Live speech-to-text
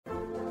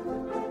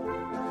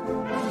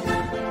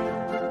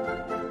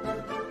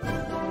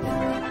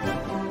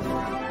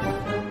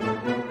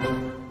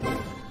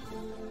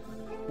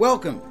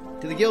Welcome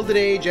to the Gilded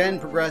Age and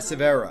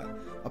Progressive Era,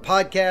 a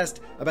podcast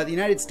about the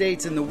United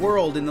States and the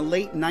world in the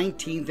late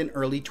 19th and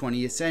early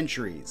 20th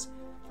centuries.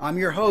 I'm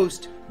your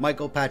host,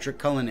 Michael Patrick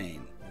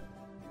Cullinane.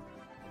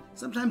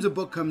 Sometimes a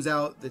book comes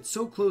out that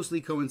so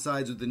closely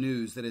coincides with the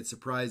news that it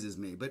surprises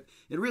me, but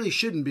it really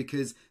shouldn't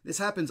because this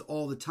happens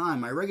all the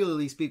time. I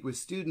regularly speak with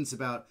students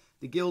about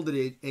the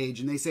Gilded Age,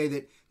 and they say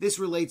that this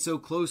relates so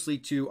closely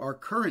to our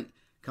current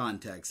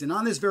context. And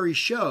on this very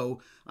show,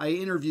 I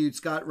interviewed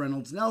Scott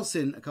Reynolds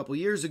Nelson a couple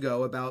years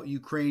ago about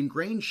Ukraine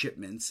grain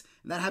shipments,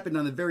 and that happened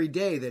on the very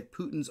day that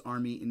Putin's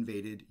army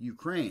invaded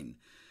Ukraine.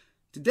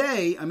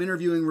 Today, I'm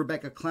interviewing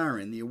Rebecca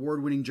Clarren, the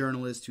award-winning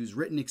journalist who's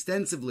written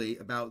extensively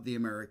about the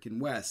American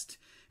West.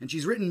 And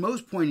she's written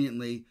most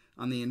poignantly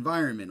on the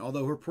environment,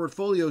 although her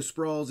portfolio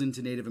sprawls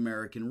into Native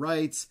American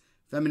rights,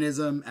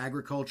 feminism,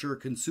 agriculture,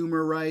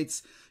 consumer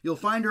rights. You'll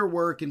find her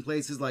work in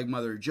places like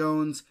Mother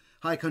Jones,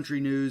 High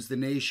Country News, The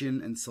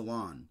Nation, and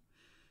Salon.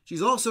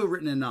 She's also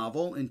written a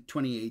novel in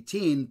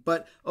 2018,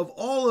 but of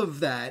all of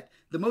that,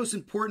 the most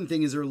important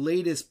thing is her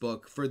latest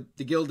book, for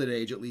the Gilded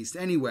Age at least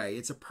anyway.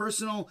 It's a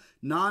personal,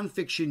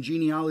 nonfiction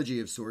genealogy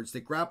of sorts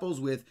that grapples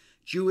with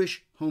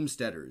Jewish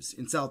homesteaders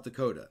in South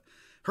Dakota.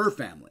 Her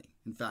family,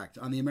 in fact,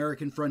 on the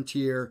American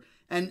frontier,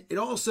 and it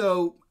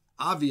also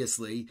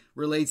obviously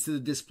relates to the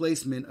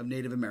displacement of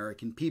Native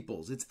American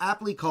peoples. It's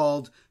aptly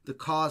called The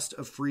Cost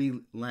of Free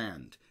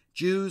Land: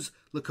 Jews,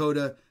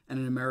 Lakota, and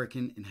an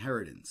American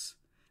Inheritance.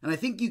 And I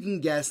think you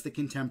can guess the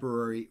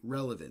contemporary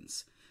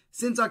relevance.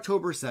 Since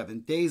October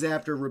 7th, days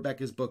after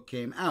Rebecca's book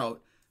came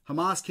out,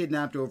 Hamas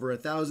kidnapped over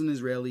 1,000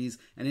 Israelis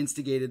and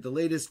instigated the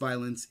latest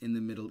violence in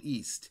the Middle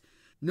East.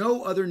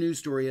 No other news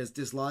story has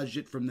dislodged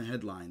it from the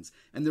headlines,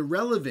 and the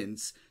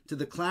relevance to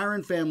the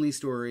Clarren family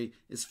story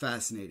is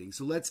fascinating.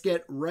 So let's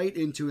get right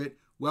into it.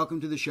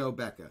 Welcome to the show,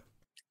 Becca.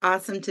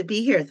 Awesome to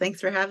be here. Thanks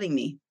for having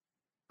me.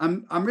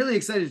 I'm really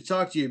excited to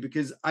talk to you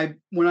because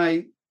when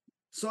I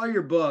saw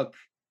your book,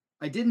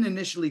 I didn't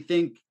initially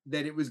think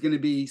that it was going to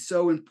be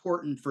so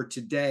important for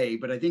today,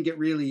 but I think it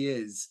really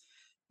is.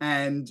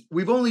 And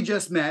we've only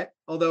just met,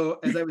 although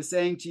as I was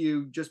saying to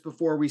you just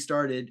before we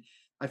started,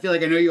 I feel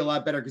like I know you a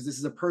lot better because this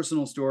is a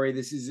personal story.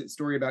 This is a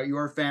story about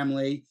your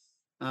family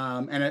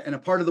and a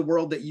part of the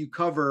world that you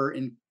cover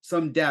in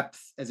some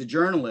depth as a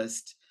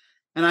journalist.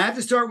 And I have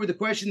to start with the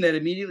question that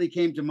immediately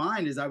came to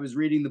mind as I was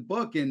reading the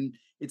book. And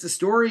it's a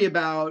story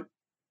about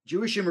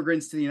Jewish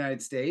immigrants to the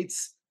United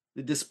States,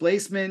 the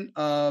displacement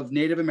of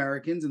Native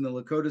Americans, and the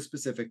Lakota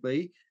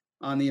specifically,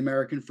 on the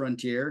American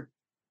frontier.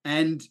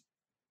 And,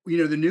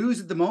 the news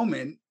at the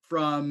moment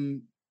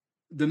from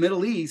the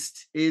Middle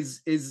East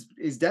is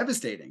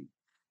devastating.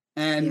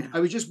 And yeah. I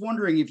was just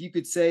wondering if you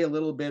could say a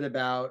little bit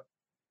about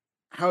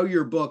how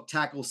your book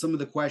tackles some of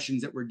the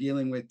questions that we're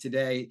dealing with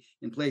today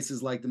in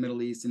places like the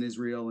Middle East and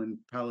Israel and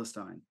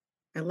Palestine.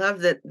 I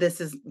love that this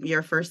is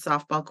your first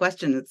softball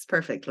question. It's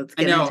perfect. Let's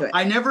get into it.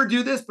 I never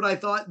do this, but I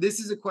thought this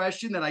is a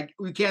question that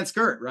we can't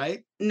skirt,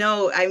 right?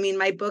 No, I mean,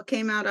 my book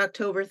came out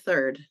October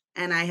 3rd,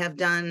 and I have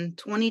done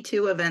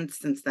 22 events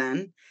since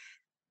then,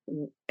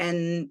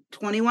 and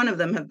 21 of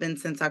them have been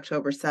since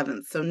October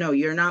 7th. So no,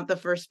 you're not the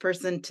first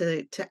person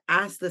to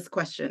ask this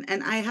question.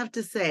 And I have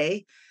to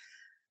say,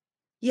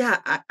 yeah,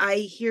 I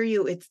hear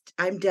you.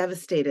 I'm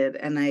devastated,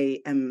 and I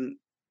am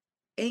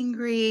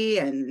angry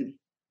and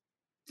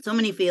so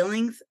many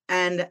feelings.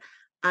 And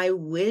I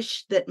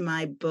wish that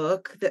my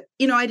book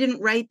I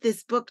didn't write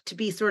this book to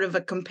be sort of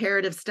a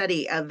comparative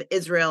study of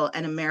Israel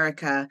and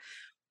America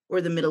or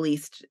the Middle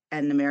East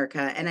and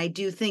America. And I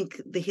do think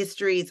the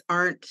histories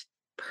aren't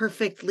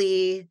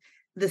perfectly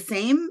the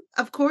same,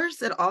 of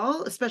course, at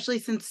all, especially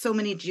since so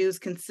many Jews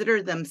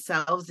consider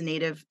themselves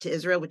native to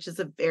Israel, which is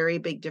a very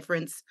big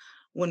difference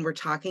when we're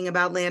talking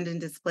about land and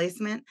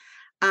displacement.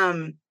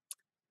 And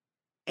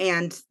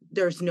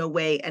there's no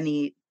way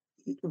any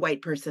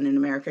white person in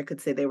America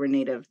could say they were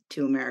native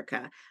to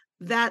America.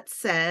 That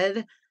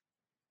said,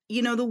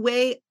 the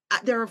way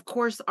there, of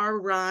course, are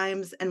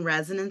rhymes and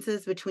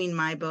resonances between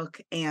my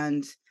book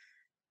and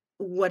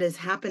what is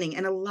happening.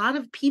 And a lot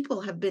of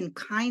people have been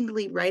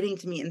kindly writing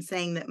to me and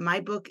saying that my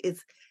book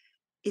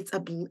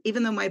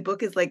even though my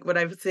book is like what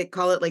I would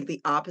call it like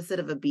the opposite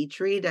of a beach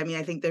read. I mean,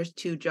 I think there's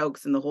two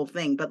jokes in the whole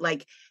thing, but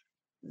like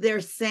they're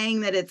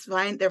saying that it's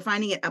fine. They're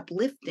finding it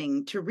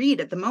uplifting to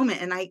read at the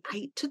moment. And I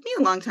took me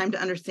a long time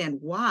to understand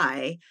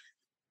why.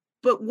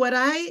 But what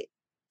I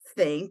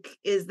think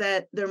is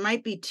that there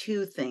might be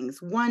two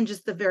things. One,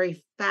 just the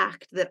very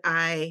fact that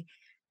I,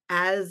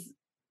 as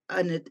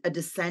a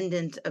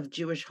descendant of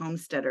Jewish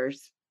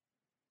homesteaders,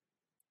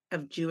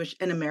 of Jewish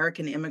and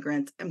American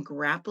immigrants, am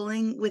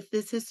grappling with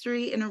this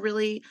history in a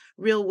really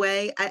real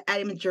way.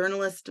 I'm a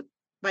journalist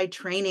by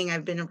training.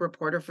 I've been a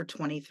reporter for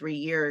 23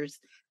 years.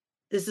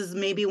 This is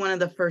maybe one of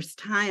the first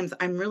times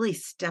I'm really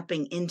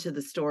stepping into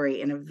the story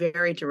in a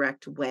very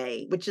direct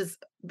way, which is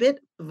a bit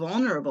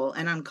vulnerable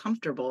and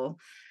uncomfortable.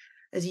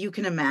 as you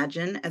can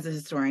imagine, as a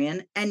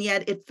historian, and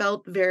yet it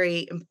felt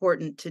very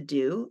important to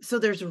do. So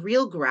there's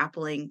real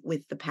grappling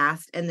with the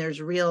past, and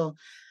there's real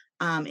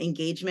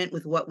engagement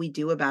with what we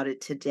do about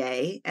it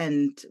today.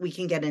 And we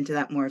can get into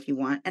that more if you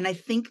want. And I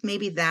think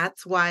maybe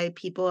that's why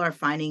people are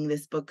finding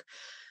this book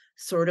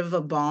sort of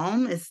a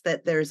balm, is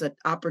that there's an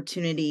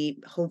opportunity,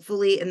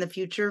 hopefully in the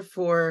future,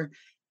 for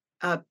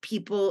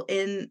people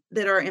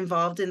that are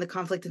involved in the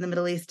conflict in the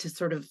Middle East to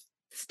sort of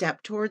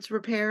step towards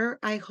repair,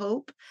 I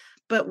hope.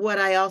 But what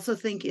I also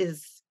think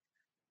is,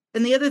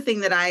 and the other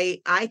thing that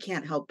I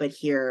can't help but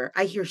hear,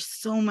 I hear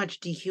so much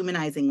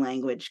dehumanizing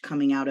language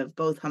coming out of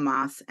both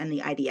Hamas and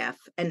the IDF.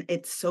 And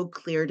it's so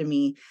clear to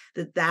me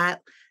that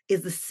that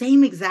is the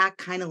same exact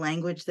kind of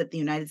language that the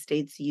United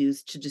States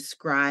used to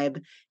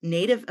describe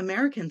Native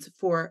Americans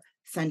for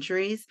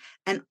centuries.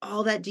 And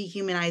all that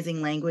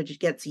dehumanizing language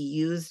gets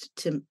used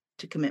to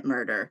commit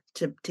murder,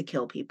 to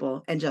kill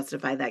people and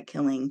justify that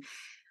killing,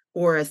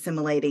 or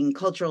assimilating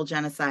cultural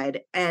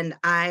genocide. And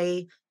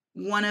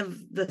one of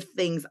the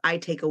things I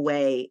take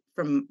away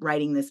from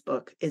writing this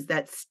book is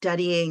that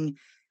studying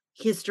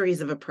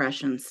histories of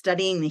oppression,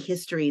 studying the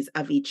histories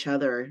of each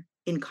other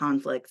in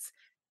conflicts,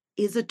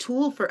 is a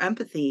tool for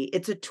empathy.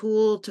 It's a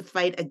tool to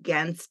fight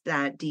against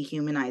that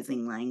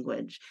dehumanizing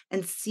language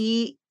and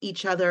see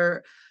each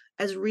other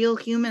as real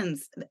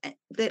humans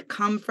that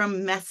come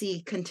from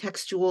messy,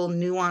 contextual,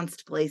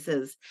 nuanced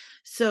places.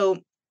 So,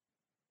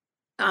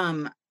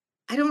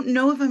 I don't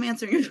know if I'm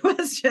answering your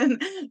question,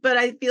 but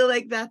I feel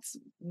like that's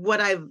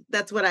what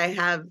I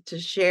have to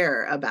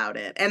share about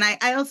it. And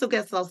I also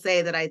guess I'll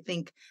say that I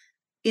think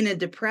in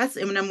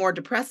a more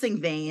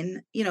depressing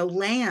vein,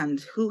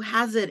 land, who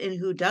has it and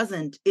who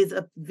doesn't, is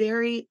a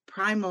very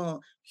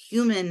primal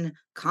human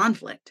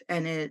conflict.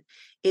 And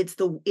it's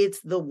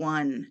the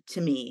one,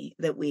 to me,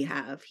 that we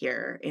have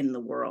here in the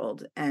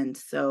world. And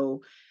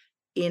so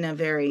in a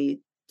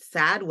very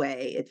sad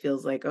way, it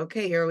feels like,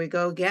 okay, here we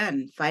go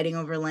again, fighting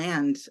over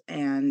land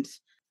and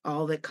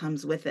all that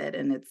comes with it.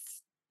 And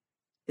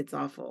it's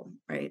awful,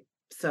 right?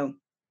 So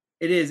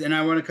It is, and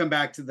I want to come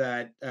back to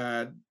that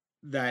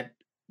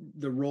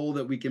the role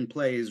that we can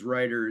play as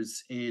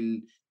writers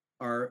in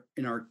our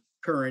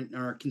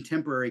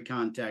contemporary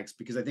context,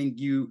 because I think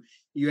you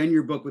end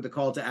your book with a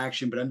call to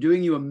action, but I'm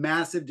doing you a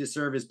massive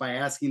disservice by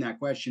asking that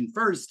question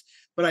first.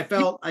 But I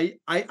felt I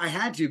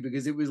had to,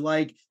 because it was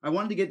like I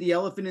wanted to get the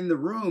elephant in the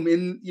room,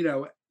 and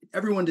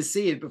everyone to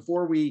see it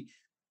before we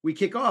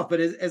kick off.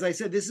 But as I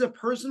said, this is a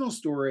personal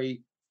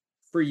story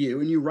for you,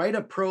 and you write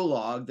a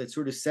prologue that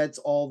sort of sets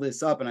all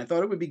this up. And I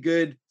thought it would be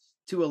good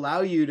to allow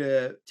you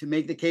to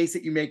make the case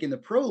that you make in the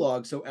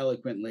prologue so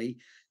eloquently.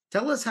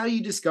 Tell us how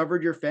you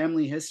discovered your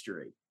family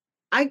history.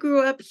 I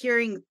grew up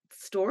hearing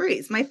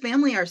stories. My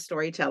family are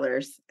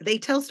storytellers. They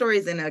tell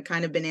stories in a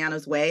kind of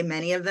bananas way.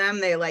 Many of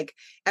them,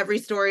 every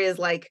story is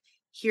like,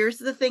 here's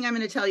the thing I'm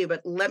going to tell you,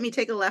 but let me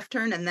take a left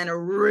turn and then a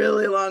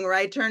really long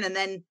right turn, and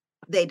then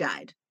they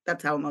died.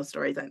 That's how most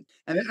stories end.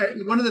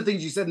 And one of the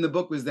things you said in the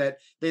book was that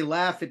they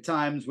laugh at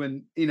times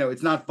when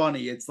it's not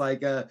funny. It's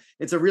like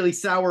it's a really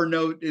sour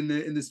note in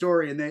the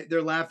story, and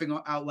they're laughing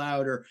out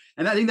loud.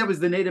 And I think that was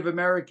the Native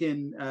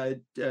American.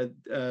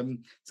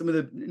 Some of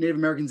the Native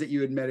Americans that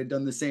you had met had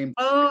done the same.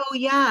 Oh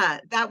yeah,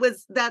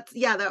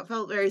 that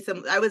felt very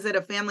similar. I was at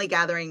a family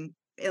gathering,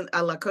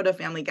 a Lakota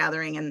family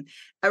gathering, and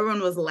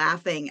everyone was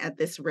laughing at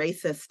this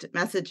racist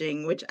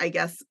messaging, which I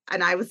guess,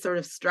 and I was sort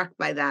of struck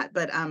by that.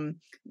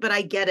 But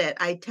I get it.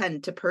 I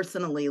tend to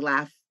personally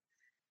laugh.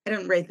 I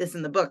don't write this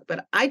in the book,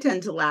 but I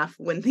tend to laugh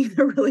when things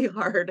are really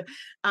hard.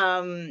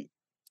 I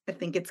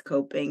think it's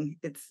coping.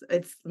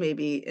 It's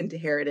maybe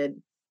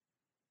inherited,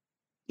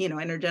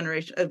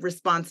 intergenerational, a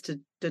response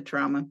to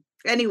trauma.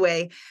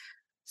 Anyway,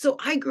 so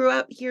I grew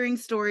up hearing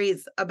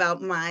stories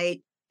about my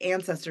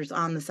ancestors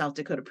on the South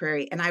Dakota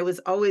prairie, and I was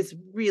always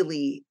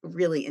really,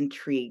 really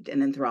intrigued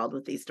and enthralled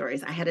with these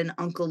stories. I had an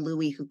Uncle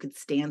Louie who could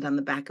stand on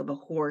the back of a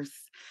horse.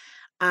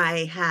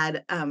 I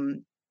had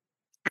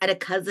a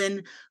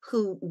cousin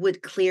who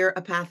would clear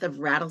a path of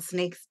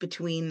rattlesnakes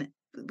between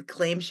the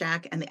claim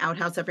shack and the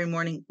outhouse every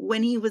morning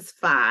when he was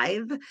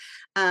 5.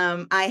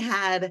 I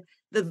had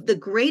the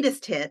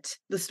greatest hit,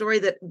 the story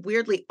that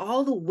weirdly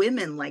all the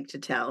women like to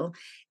tell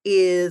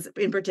is,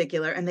 in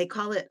particular, and they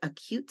call it a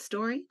cute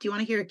story. Do you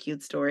want to hear a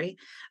cute story?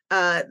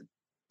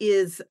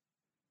 Is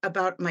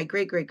about my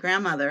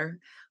great-great-grandmother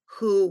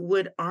who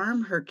would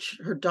arm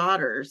her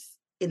daughters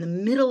in the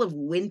middle of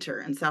winter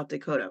in South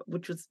Dakota,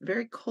 which was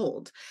very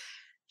cold.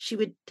 She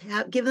would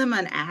give them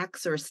an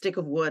axe or a stick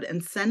of wood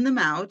and send them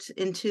out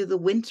into the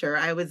winter.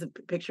 I always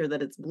picture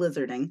that it's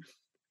blizzarding,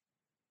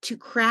 to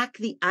crack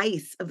the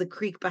ice of the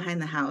creek behind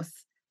the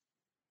house.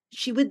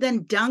 She would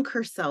then dunk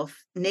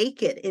herself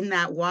naked in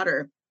that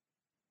water.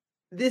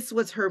 This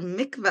was her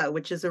mikvah,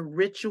 which is a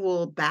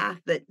ritual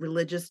bath that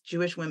religious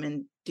Jewish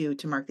women do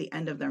to mark the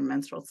end of their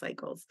menstrual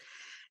cycles.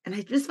 And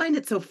I just find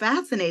it so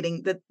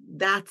fascinating that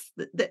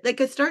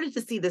I started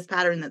to see this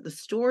pattern, that the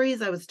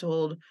stories I was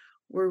told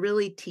were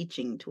really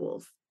teaching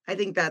tools. I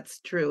think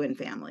that's true in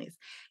families.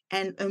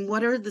 And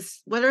what are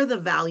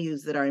the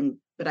values that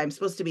I'm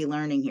supposed to be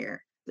learning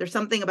here? There's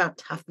something about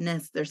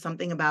toughness. There's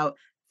something about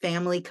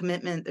family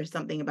commitment. There's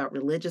something about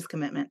religious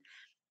commitment.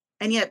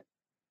 And yet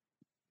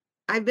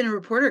I've been a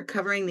reporter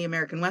covering the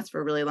American West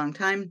for a really long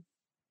time.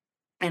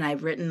 And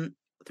I've written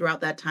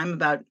throughout that time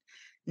about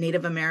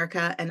Native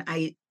America. And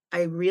I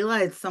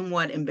realized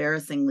somewhat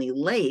embarrassingly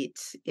late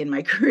in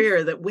my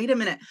career that, wait a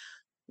minute,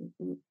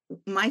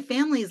 my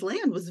family's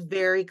land was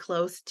very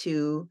close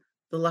to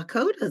the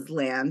Lakota's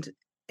land.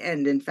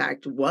 And in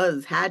fact,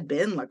 had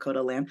been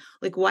Lakota land.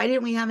 Like, why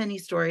didn't we have any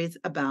stories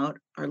about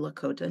our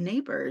Lakota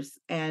neighbors?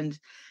 And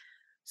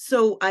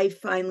so I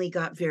finally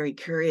got very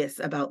curious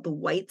about the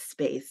white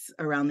space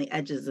around the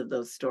edges of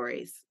those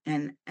stories.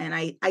 And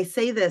I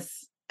say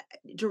this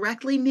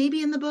directly,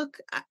 maybe in the book,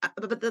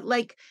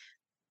 but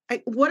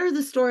what are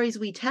the stories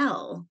we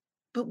tell?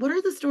 But what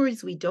are the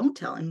stories we don't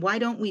tell? And why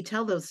don't we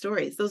tell those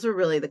stories? Those are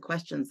really the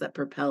questions that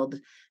propelled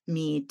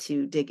me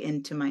to dig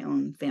into my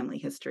own family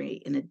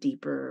history in a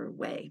deeper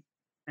way.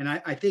 And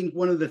I think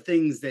one of the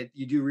things that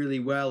you do really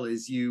well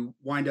is you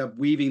wind up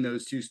weaving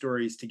those two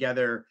stories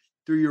together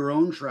through your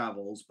own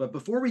travels. But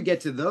before we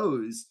get to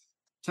those,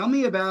 tell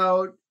me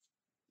about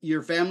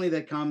your family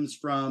that comes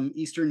from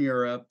Eastern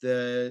Europe.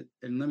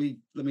 And let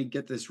me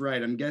get this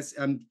right. I'm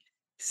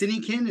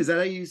Sinekin. Is that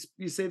how you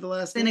say the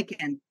last name?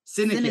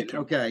 Sinekin.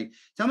 Okay.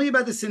 Tell me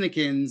about the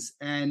Sinekins,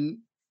 and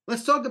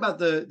let's talk about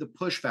the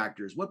push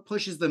factors. What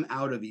pushes them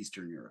out of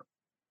Eastern Europe?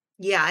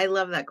 Yeah, I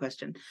love that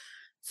question.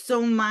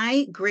 So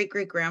my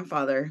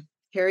great-great-grandfather,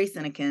 Harry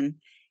Sinekin,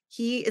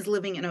 he is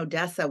living in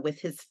Odessa with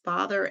his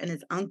father and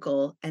his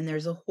uncle, and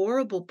there's a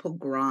horrible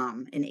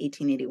pogrom in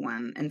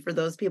 1881. And for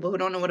those people who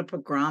don't know what a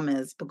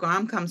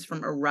pogrom comes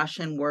from a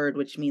Russian word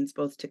which means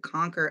both to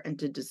conquer and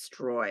to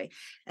destroy.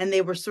 And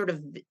they were sort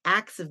of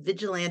acts of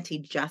vigilante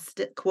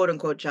justice, quote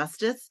unquote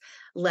justice,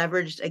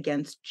 leveraged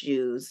against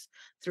Jews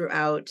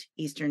throughout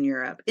Eastern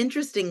Europe.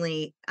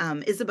 Interestingly,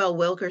 Isabel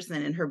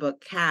Wilkerson in her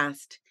book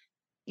Caste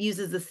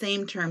uses the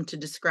same term to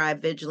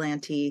describe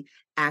vigilante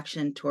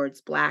action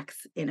towards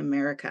Blacks in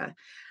America,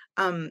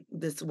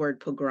 this word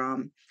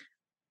pogrom.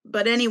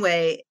 But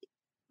anyway,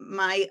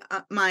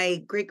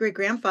 my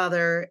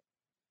great-great-grandfather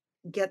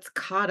gets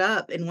caught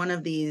up in one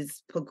of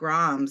these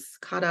pogroms.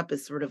 Caught up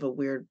is sort of a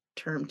weird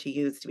term to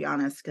use, to be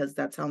honest, because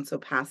that sounds so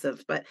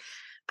passive. But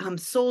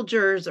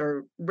soldiers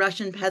or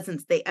Russian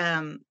peasants,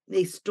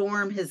 they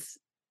storm his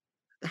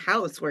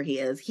house where he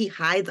is. He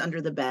hides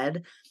under the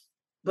bed,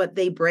 but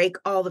they break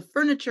all the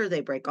furniture,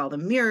 they break all the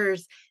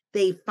mirrors.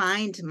 They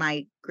find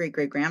my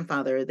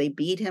great-great-grandfather, they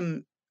beat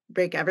him,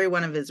 break every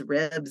one of his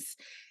ribs,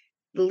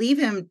 leave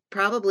him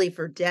probably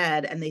for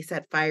dead, and they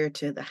set fire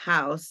to the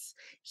house.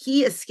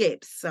 He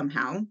escapes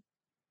somehow,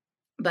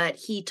 but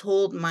he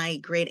told my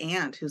great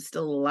aunt, who's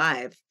still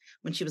alive,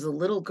 when she was a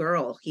little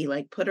girl, he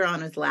put her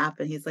on his lap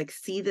and he's like,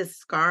 see this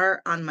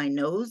scar on my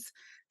nose?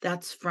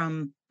 That's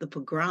from the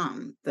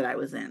pogrom that I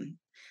was in.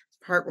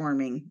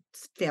 Heartwarming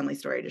family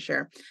story to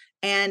share.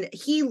 And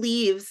he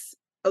leaves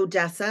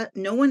Odessa.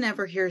 No one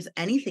ever hears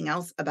anything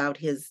else about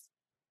his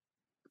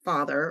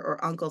father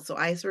or uncle, so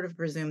I sort of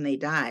presume they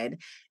died.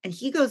 And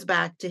he goes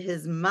back to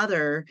his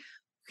mother.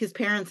 His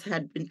parents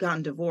had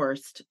gotten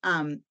divorced,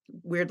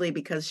 weirdly,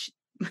 because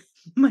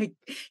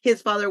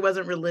his father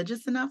wasn't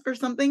religious enough or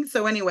something.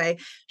 So anyway,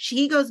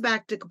 she goes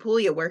back to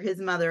Kapulia, where his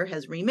mother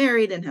has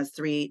remarried and has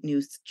 3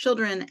 new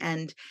children.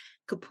 And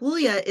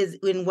Kapulia is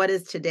in what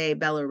is today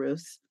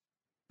Belarus,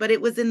 but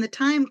it was in the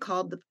time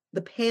called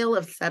the Pale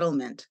of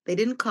Settlement. They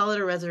didn't call it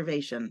a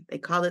reservation. They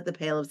called it the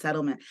Pale of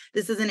Settlement.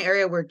 This is an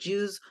area where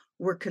Jews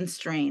were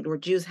constrained, where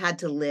Jews had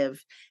to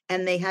live.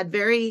 And they had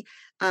very,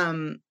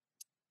 there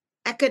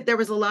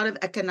was a lot of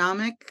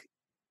economic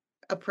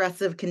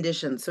oppressive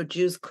conditions. So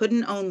Jews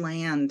couldn't own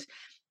land.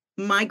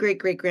 My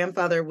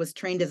great-great-grandfather was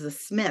trained as a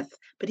smith,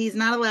 but he's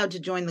not allowed to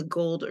join the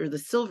gold or the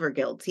silver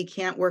guilds. He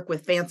can't work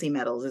with fancy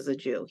metals as a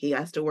Jew. He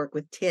has to work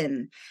with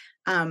tin.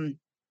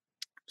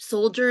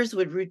 Soldiers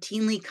would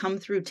routinely come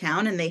through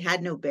town and they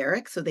had no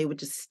barracks, so they would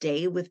just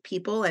stay with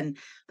people. And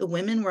the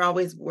women were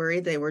always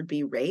worried they would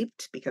be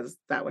raped because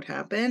that would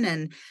happen.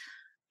 And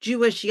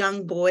Jewish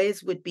young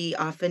boys would be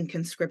often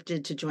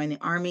conscripted to join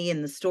the army.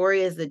 And the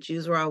story is that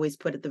Jews were always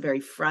put at the very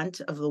front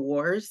of the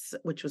wars,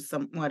 which was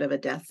somewhat of a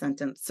death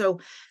sentence. So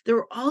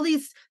there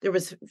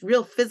was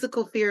real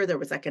physical fear, there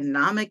was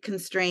economic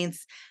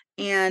constraints.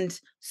 And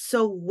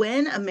so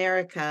when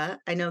America,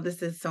 I know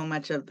this is so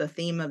much of the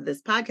theme of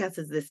this podcast,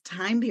 is this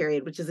time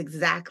period, which is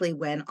exactly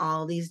when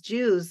all these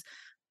Jews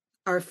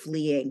are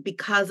fleeing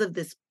because of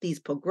these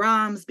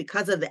pogroms,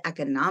 because of the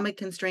economic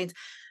constraints.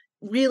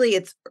 Really,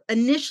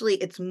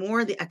 it's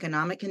more the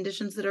economic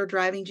conditions that are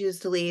driving Jews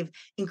to leave.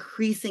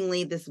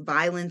 Increasingly, this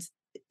violence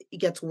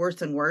gets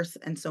worse and worse.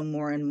 And so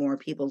more and more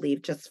people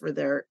leave just for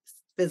their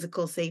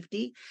physical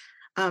safety.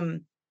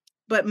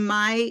 But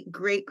my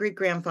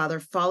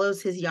great-great-grandfather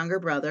follows his younger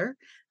brother,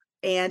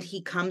 and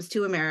he comes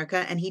to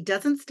America, and he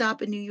doesn't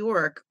stop in New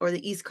York or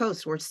the East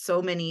Coast, where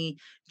so many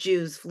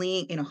Jews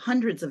fleeing,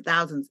 hundreds of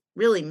thousands,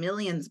 really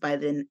millions by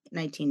the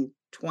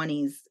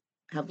 1920s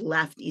have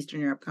left Eastern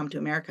Europe, come to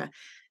America.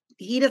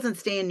 He doesn't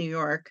stay in New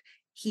York.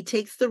 he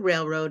takes the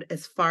railroad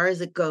as far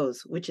as it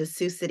goes, which is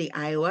Sioux City,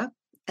 Iowa.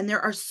 And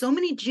there are so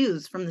many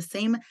Jews from the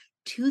same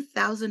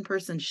 2,000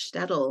 person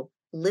shtetl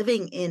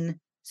living in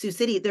Sioux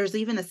City. There's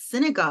even a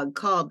synagogue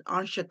called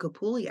Anshe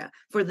Kapulia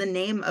for the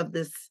name of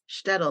this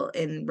shtetl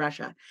in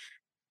Russia.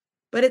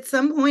 But at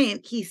some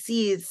point, he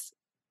sees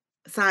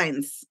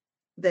signs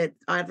that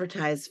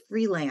advertise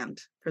free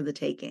land for the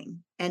taking.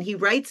 And he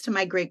writes to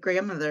my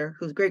great-grandmother,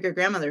 whose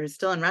great-great-grandmother is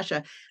still in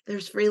Russia,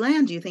 there's free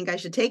land. Do you think I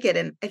should take it?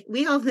 And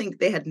we all think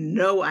they had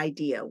no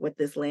idea what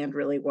this land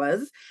really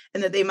was,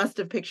 and that they must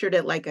have pictured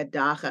it like a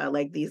dacha,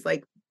 like these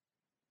like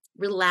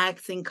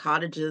relaxing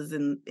cottages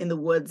in the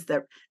woods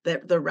that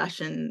the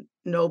Russian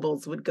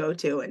nobles would go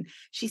to. And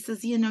she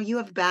says, you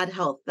have bad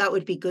health. That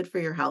would be good for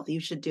your health.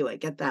 You should do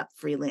it. Get that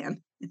free land.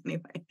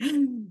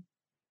 Anyway.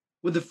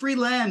 With the free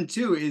land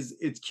too,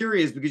 it's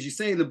curious because you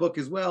say in the book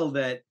as well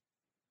that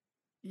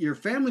your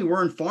family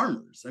weren't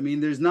farmers. I mean,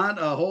 there's not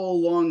a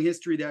whole long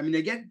history there. I mean,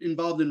 they get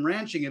involved in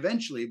ranching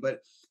eventually, but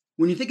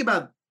when you think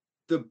about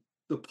the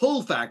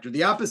pull factor,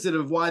 the opposite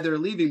of why they're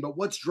leaving, but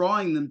what's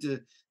drawing them to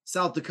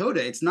South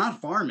Dakota, it's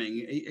not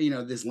farming,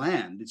 this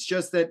land. It's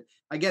just that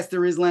I guess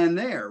there is land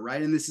there,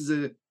 right? And this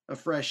is a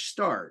fresh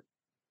start.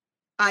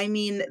 I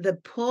mean, the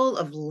pull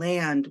of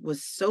land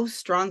was so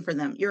strong for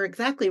them. You're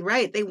exactly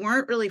right. They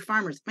weren't really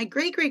farmers. My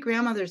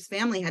great-great-grandmother's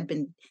family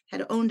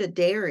had owned a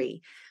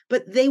dairy,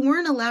 but they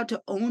weren't allowed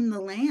to own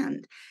the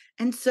land.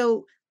 And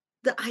so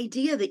the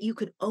idea that you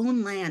could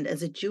own land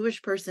as a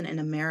Jewish person in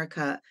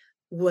America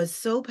was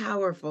so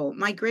powerful.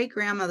 My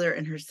great-grandmother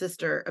and her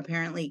sister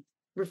apparently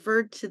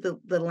referred to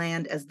the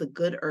land as the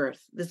good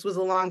earth. This was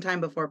a long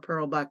time before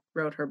Pearl Buck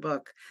wrote her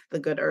book, The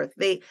Good Earth.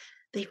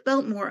 They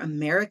felt more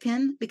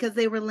American because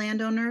they were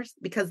landowners,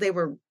 because they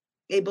were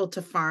able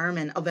to farm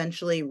and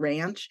eventually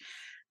ranch.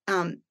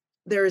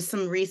 There is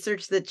some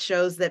research that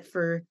shows that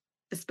for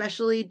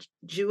especially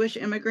Jewish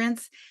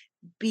immigrants,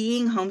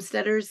 being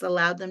homesteaders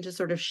allowed them to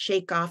sort of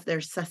shake off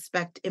their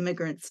suspect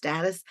immigrant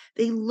status.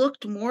 They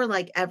looked more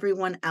like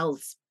everyone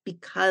else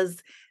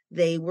because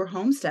they were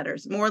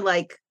homesteaders, more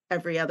like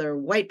every other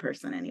white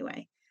person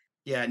anyway.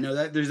 Yeah,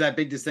 no, there's that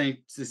big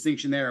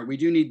distinction there. We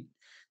do need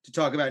to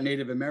talk about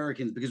Native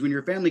Americans because when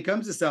your family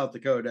comes to South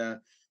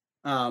Dakota,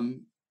 a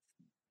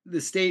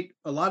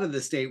lot of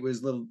the state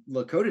was the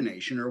Lakota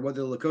Nation, or what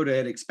the Lakota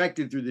had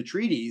expected through the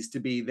treaties to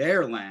be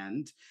their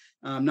land,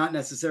 not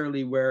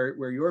necessarily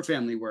where your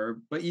family were.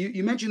 But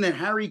you mentioned that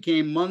Harry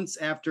came months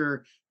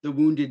after the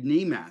Wounded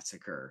Knee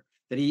massacre.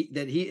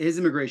 His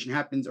immigration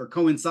happens or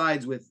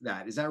coincides with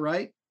that. Is that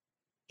right?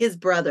 His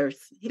brothers,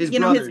 his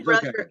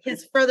brother, okay.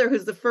 His brother,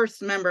 who's the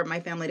first member of my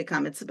family to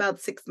come. It's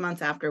about 6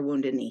 months after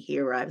Wounded Knee, he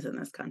arrives in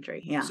this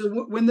country. Yeah.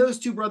 So when those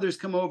two brothers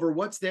come over,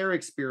 what's their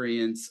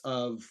experience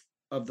of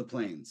the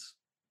plains?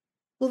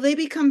 Well, they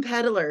become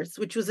peddlers,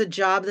 which was a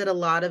job that a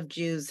lot of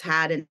Jews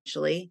had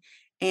initially,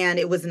 and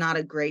it was not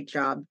a great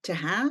job to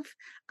have.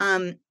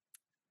 And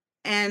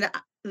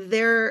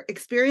their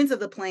experience of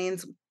the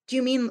plains. Do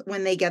you mean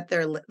when they get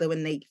there?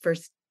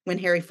 When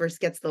Harry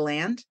first gets the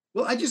land?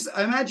 Well, I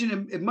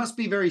imagine it must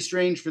be very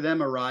strange for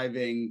them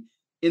arriving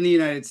in the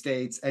United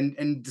States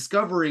and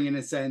discovering, in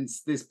a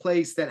sense, this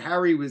place that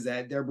Harry was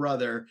at, their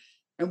brother.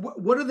 And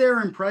what are their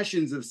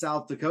impressions of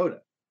South Dakota?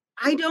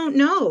 I don't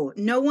know.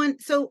 No one.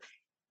 So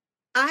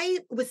I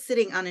was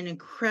sitting on an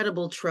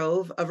incredible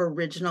trove of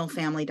original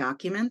family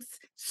documents.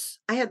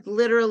 I had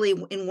literally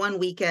in one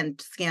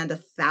weekend scanned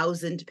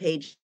 1,000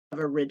 pages of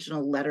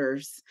original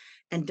letters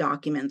and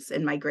documents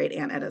in my great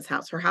Aunt Etta's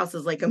house. Her house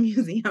is like a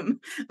museum,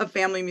 a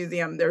family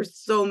museum. There's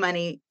so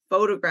many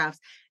photographs.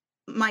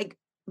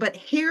 But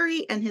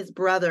Harry and his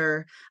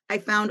brother, I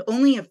found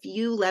only a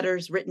few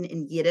letters written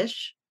in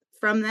Yiddish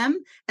from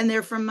them, and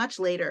they're from much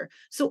later.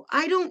 So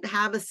I don't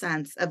have a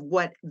sense of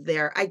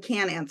I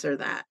can't answer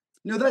that.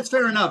 No, that's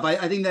fair enough.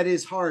 I think that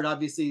is hard,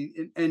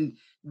 obviously. And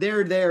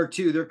they're there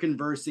too. They're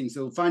conversing.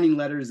 So finding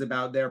letters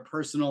about their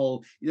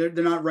personal, they're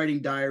not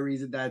writing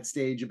diaries at that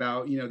stage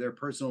about, their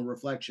personal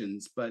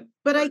reflections. But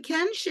I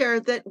can share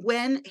that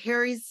when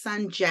Harry's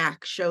son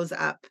Jack shows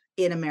up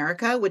in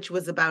America, which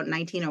was about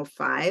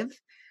 1905,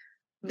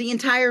 the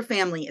entire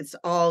family is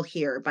all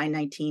here by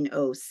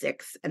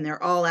 1906, and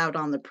they're all out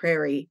on the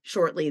prairie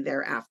shortly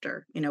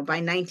thereafter.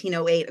 By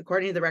 1908,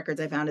 according to the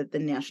records I found at the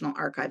National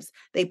Archives,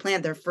 they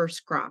planted their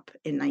first crop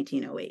in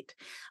 1908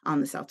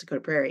 on the South Dakota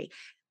prairie.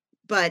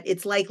 But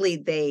it's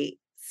likely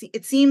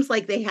it seems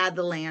like they had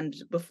the land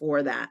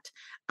before that.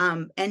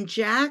 And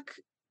Jack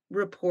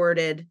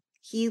reported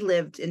he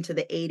lived into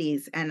the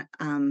 80s, and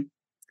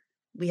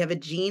we have a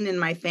gene in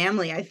my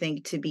family, I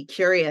think, to be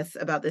curious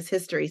about this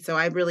history. So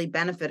I really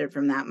benefited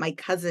from that. My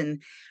cousin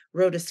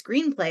wrote a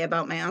screenplay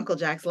about my Uncle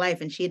Jack's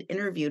life, and she had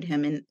interviewed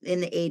him in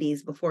the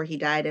 80s before he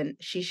died. And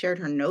she shared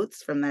her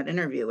notes from that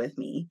interview with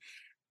me.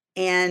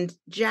 And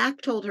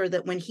Jack told her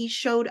that when he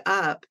showed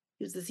up,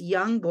 he was this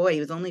young boy. He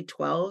was only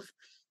 12.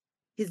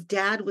 His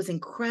dad was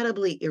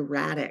incredibly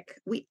erratic.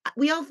 We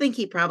all think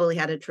he probably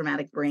had a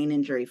traumatic brain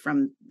injury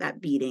from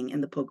that beating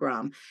in the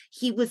pogrom.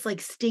 He was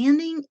like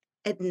standing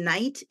at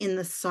night in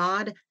the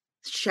sod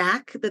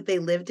shack that they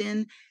lived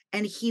in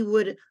and he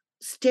would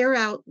stare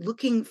out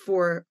looking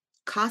for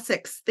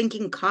Cossacks,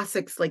 thinking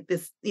Cossacks like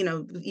this,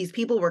 these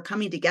people were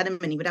coming to get him,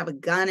 and he would have a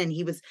gun, and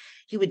he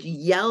would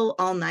yell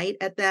all night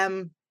at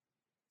them.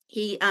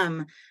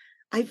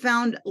 I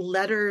found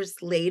letters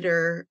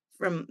later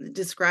from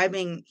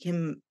describing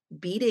him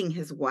beating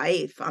his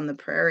wife on the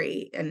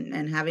prairie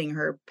and having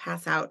her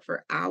pass out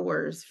for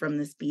hours from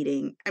this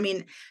beating. I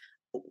mean,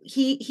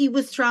 he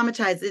was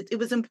traumatized. It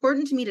was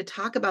important to me to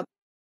talk about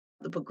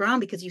the pogrom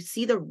because you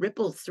see the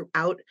ripples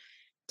throughout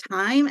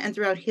time and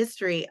throughout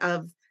history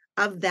of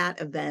that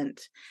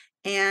event.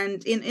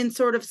 And in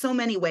sort of so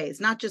many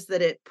ways, not just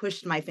that it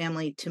pushed my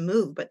family to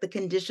move, but the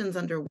conditions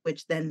under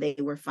which then they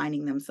were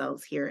finding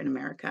themselves here in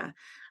America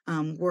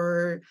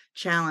were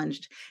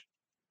challenged.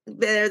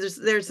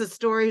 There's a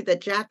story that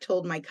Jack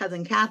told my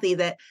cousin Kathy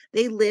that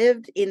they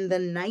lived in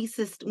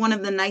one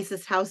of the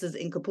nicest houses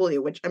in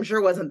Capullo, which I'm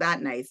sure wasn't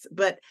that nice,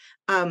 but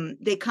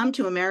they come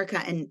to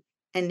America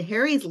and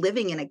Harry's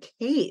living in a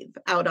cave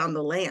out on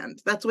the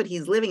land. That's what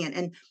he's living in.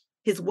 And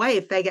his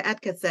wife,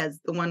 Pekka, says,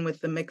 the one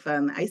with the mikveh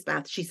and the ice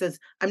bath, she says,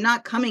 "I'm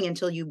not coming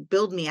until you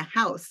build me a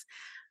house."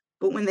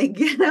 But when they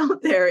get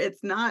out there,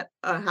 it's not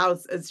a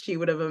house as she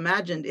would have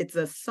imagined. It's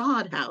a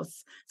sod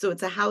house. So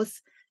it's a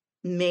house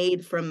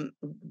made from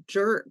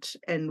dirt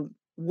and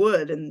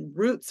wood, and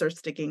roots are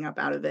sticking up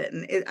out of it.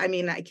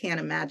 And I can't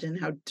imagine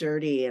how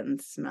dirty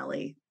and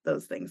smelly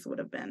those things would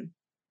have been.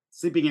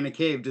 Sleeping in a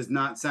cave does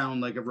not sound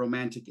like a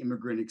romantic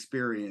immigrant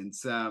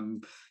experience.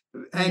 And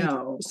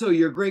No. so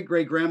your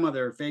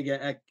great-great-grandmother,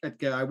 Fega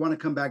Etka, I want to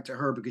come back to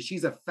her because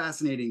she's a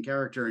fascinating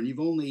character, and you've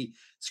only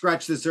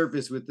scratched the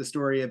surface with the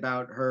story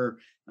about her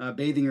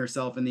bathing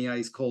herself in the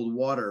ice cold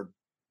water.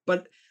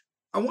 But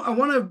I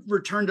want to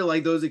return to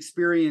like those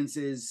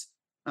experiences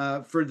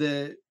for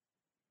the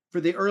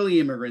early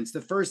immigrants,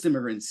 the first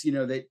immigrants,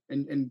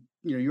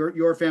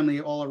 your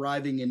family all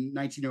arriving in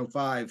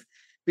 1905,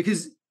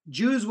 because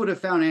Jews would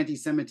have found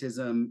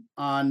anti-Semitism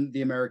on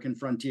the American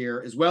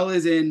frontier, as well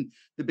as in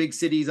the big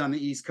cities on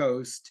the East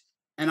Coast.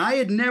 And I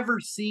had never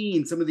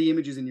seen some of the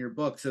images in your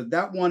book. So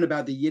that one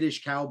about the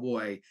Yiddish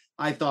cowboy,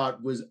 I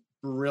thought was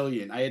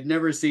brilliant. I had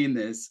never seen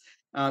this.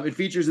 It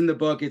features in the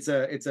book. It's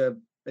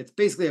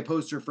basically a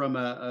poster from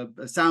a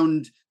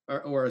sound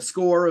or a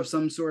score of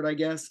some sort, I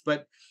guess.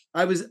 But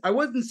I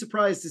wasn't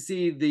surprised to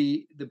see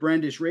the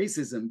brandish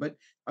racism, but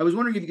I was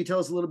wondering if you could tell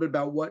us a little bit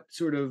about what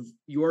sort of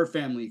your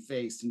family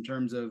faced in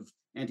terms of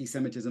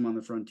anti-Semitism on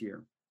the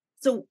frontier.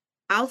 So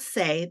I'll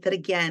say that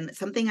again,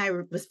 something I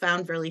was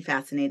found really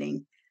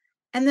fascinating,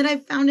 and that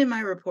I've found in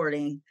my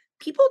reporting,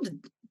 people,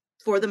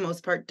 for the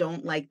most part,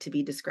 don't like to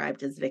be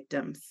described as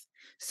victims.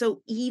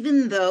 So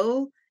even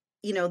though,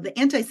 the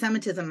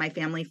anti-Semitism my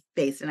family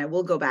faced, and I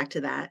will go back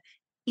to that,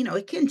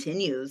 it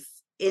continues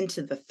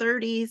into the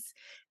 30s.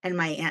 And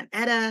my Aunt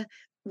Etta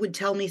would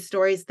tell me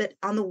stories that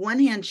on the one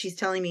hand, she's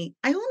telling me,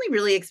 I only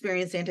really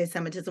experienced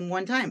anti-Semitism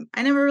one time.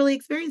 I never really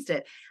experienced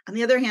it. On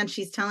the other hand,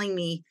 she's telling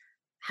me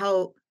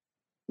how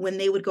when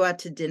they would go out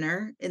to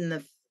dinner in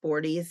the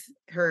 40s,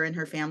 her and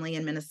her family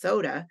in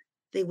Minnesota,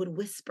 they would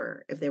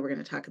whisper if they were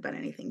going to talk about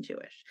anything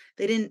Jewish.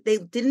 They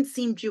didn't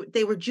seem Jewish.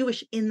 They were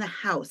Jewish in the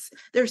house.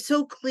 There's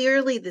so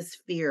clearly this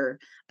fear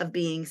of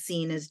being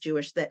seen as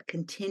Jewish that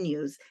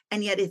continues,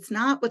 and yet it's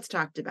not what's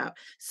talked about.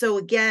 So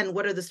again,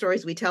 what are the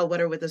stories we tell?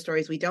 What are the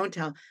stories we don't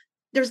tell?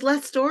 There's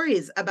less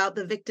stories about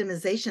the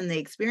victimization they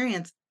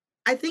experience.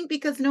 I think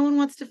because no one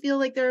wants to feel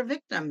like they're a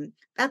victim.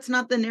 That's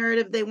not the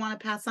narrative they want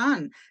to pass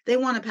on. They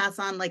want to pass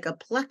on like a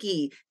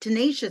plucky,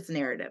 tenacious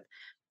narrative.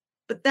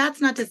 But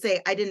that's not to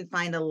say I didn't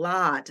find a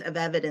lot of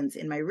evidence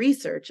in my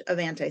research of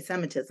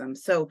anti-Semitism.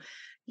 So,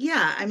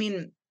 yeah,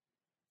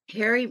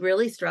 Harry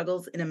really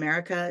struggles in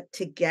America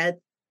to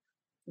get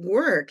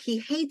work. He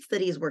hates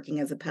that he's working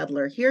as a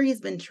peddler. Here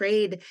he's been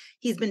trained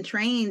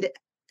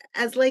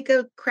as like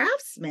a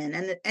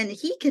craftsman, and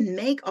he can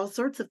make all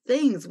sorts of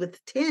things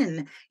with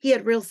tin. He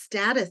had real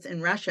status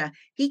in Russia.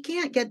 He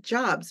can't get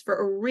jobs for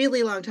a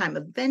really long time.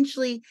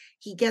 Eventually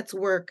he gets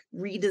work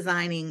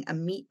redesigning a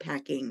meat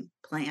packing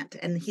plant,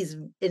 and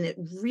it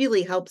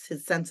really helps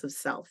his sense of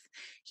self.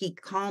 He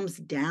calms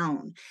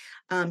down.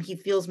 He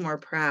feels more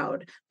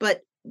proud,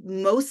 but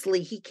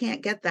mostly he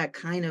can't get that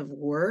kind of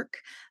work.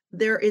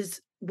 There is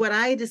what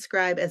I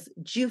describe as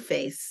Jew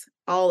face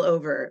all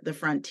over the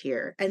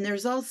frontier. And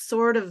there's all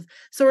sort of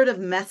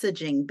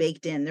messaging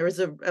baked in. There was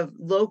a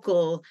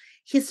local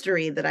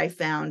history that I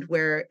found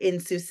where in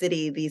Sioux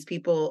City, these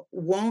people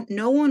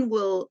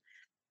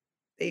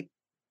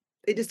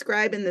they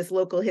describe in this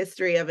local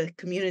history of a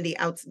community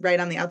right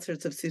on the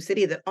outskirts of Sioux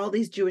City that all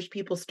these Jewish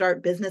people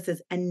start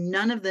businesses and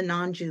none of the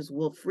non-Jews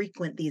will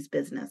frequent these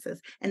businesses.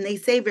 And they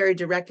say very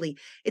directly,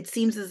 it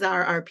seems as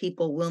our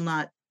people will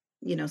not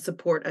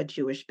support a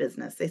Jewish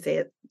business. They say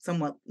it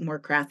somewhat more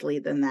crassly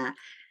than that.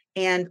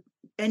 And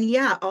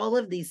yeah, all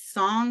of these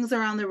songs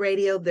are on the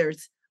radio.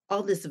 There's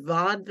all this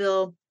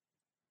vaudeville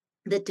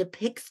that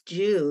depicts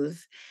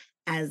Jews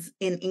as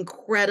in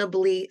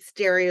incredibly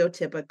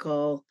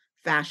stereotypical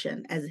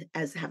fashion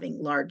as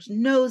having large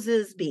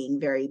noses, being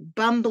very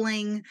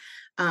bumbling.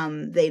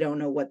 They don't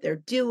know what they're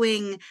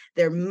doing.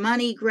 They're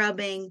money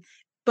grubbing.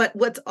 But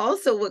what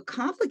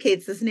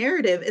complicates this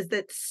narrative is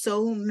that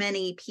so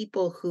many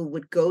people who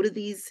would go to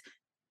these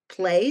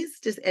plays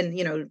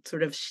and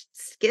sort of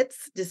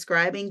skits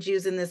describing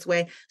Jews in this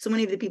way, so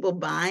many of the people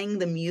buying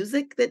the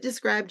music that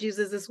described Jews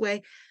as this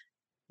way,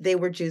 they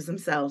were Jews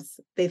themselves.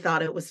 They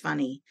thought it was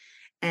funny.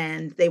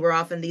 And they were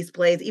often these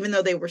plays, even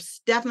though they were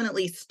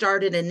definitely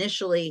started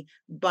initially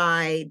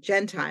by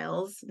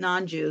Gentiles,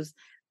 non-Jews,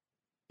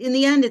 in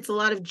the end, it's a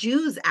lot of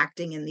Jews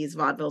acting in these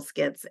vaudeville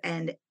skits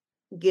and,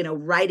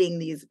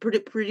 writing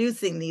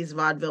producing these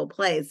vaudeville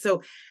plays.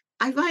 So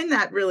I find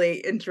that really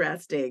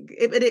interesting.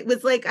 It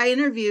was like I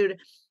interviewed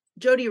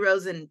Jody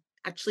Rosen,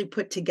 actually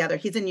put together,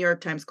 he's a New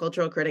York Times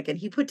cultural critic, and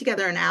he put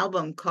together an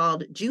album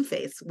called Jew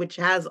Face, which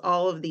has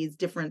all of these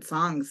different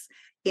songs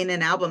in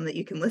an album that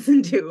you can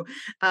listen to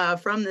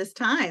from this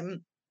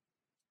time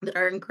that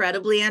are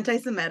incredibly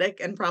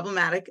anti-Semitic and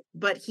problematic.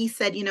 But he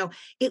said,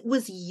 it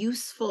was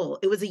useful.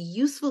 It was a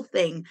useful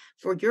thing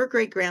for your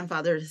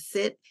great-grandfather to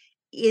sit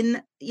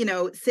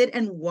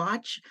and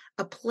watch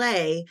a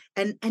play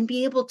and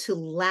be able to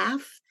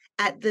laugh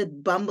at the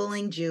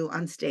bumbling Jew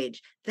on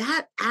stage.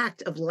 That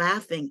act of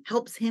laughing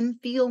helps him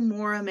feel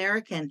more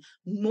American,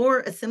 more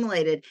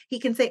assimilated. He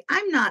can say,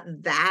 I'm not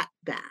that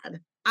bad.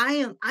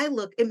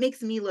 It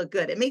makes me look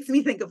good. It makes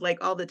me think of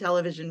like all the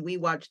television we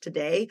watch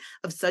today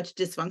of such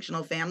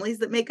dysfunctional families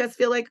that make us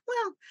feel like,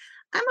 well,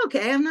 I'm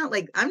okay. I'm not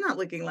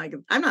looking like,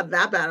 I'm not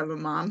that bad of a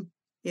mom,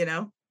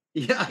 Yeah,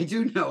 I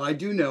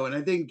do know. And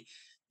I think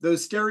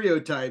those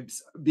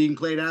stereotypes being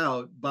played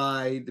out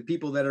by the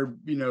people that are,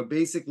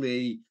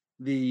 basically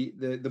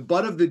the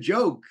butt of the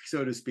joke,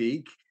 so to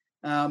speak,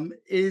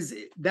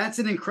 that's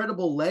an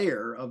incredible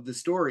layer of the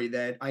story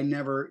that I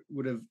never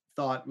would have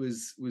thought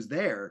was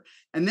there.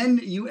 And then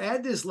you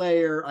add this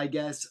layer, I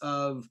guess,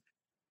 of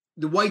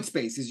the white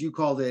space, as you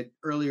called it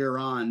earlier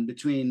on,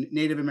 between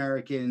Native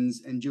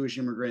Americans and Jewish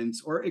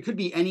immigrants, or it could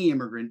be any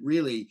immigrant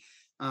really,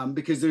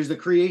 because there's the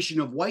creation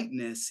of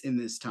whiteness in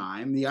this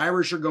time. The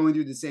Irish are going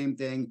through the same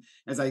thing.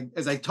 As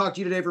I talked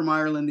to you today from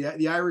Ireland,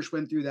 the Irish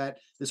went through the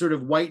sort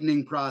of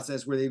whitening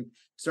process where they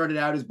started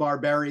out as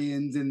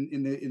barbarians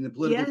in the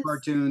political Yes.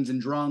 cartoons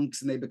and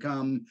drunks, and they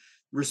become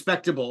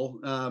respectable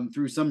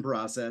through some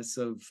process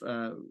of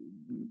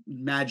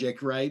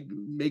magic, right?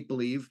 Make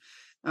believe.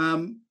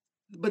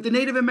 But the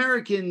Native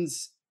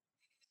Americans,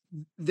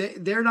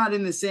 they're not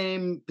in the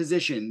same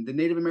position. The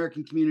Native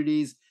American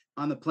communities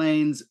on the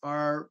plains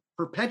are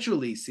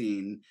perpetually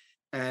seen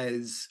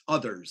as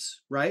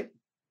others, right?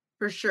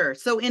 For sure.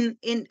 So in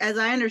as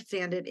I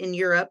understand it, in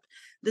Europe,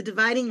 the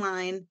dividing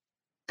line,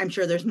 I'm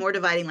sure there's more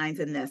dividing lines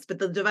in this, but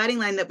the dividing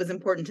line that was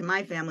important to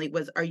my family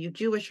was, are you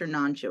Jewish or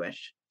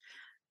non-Jewish?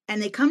 And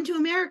they come to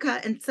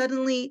America and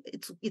suddenly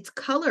it's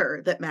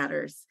color that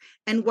matters,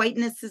 and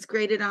whiteness is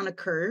graded on a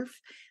curve.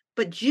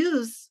 But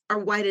Jews are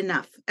white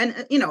enough.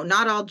 And,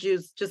 not all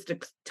Jews, just a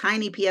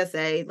tiny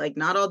PSA, like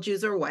not all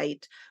Jews are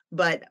white,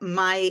 but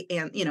my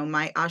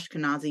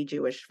Ashkenazi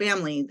Jewish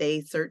family, they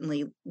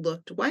certainly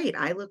looked white.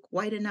 I look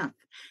white enough.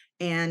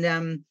 And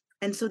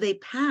so they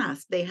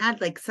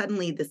had like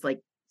suddenly this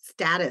like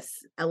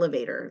status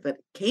elevator that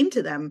came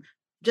to them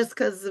just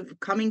because of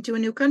coming to a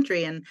new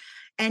country.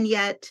 And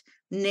yet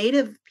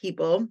Native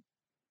people,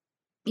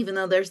 even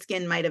though their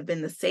skin might have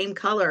been the same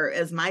color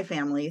as my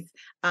family's,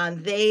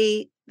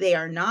 they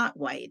are not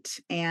white.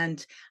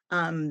 And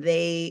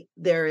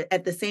they're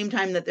at the same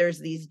time that there's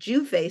these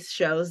Jew face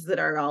shows that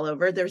are all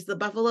over, there's the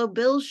Buffalo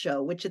Bill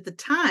show, which at the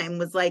time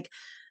was like,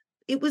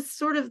 it was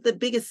sort of the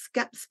biggest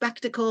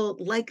spectacle,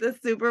 like the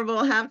Super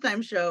Bowl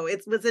halftime show.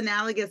 It was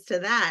analogous to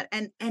that.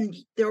 And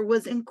there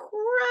was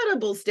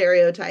incredible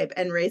stereotype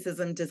and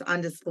racism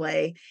on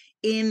display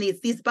in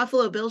these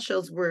Buffalo Bill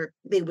shows, where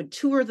they would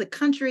tour the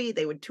country,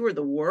 they would tour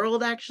the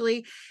world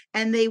actually,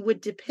 and they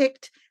would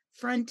depict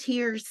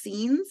frontier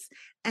scenes,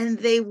 and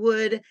they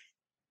would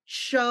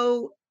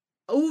show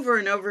over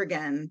and over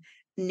again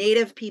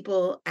Native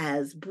people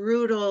as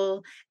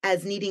brutal,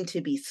 as needing to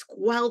be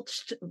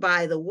squelched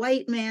by the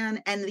white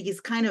man, and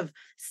these kind of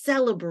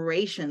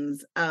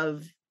celebrations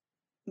of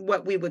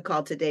what we would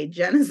call today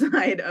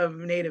genocide of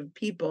Native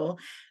people.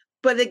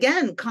 But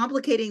again,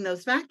 complicating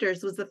those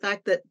factors was the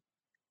fact that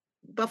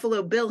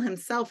Buffalo Bill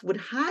himself would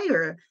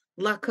hire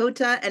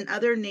Lakota and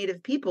other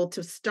Native people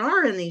to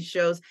star in these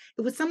shows.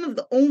 It was some of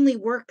the only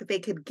work they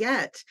could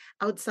get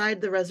outside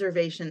the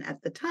reservation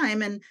at the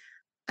time. And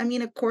I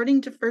mean,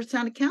 according to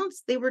firsthand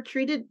accounts, they were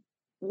treated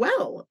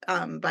well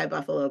by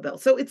Buffalo Bill.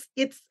 So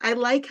I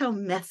like how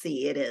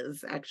messy it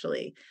is,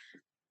 actually.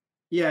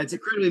 Yeah, it's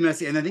incredibly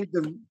messy. And I think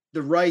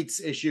the rights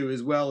issue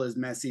as well is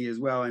messy as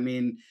well. I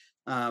mean,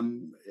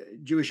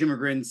 Jewish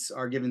immigrants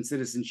are given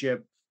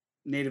citizenship.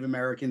 Native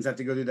Americans have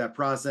to go through that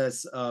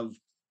process of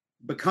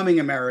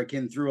becoming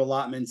American through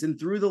allotments and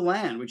through the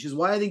land, which is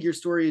why I think your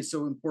story is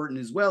so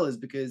important as well, is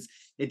because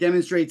it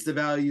demonstrates the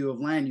value of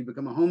land. You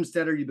become a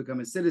homesteader, you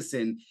become a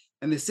citizen,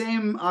 and the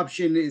same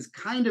option is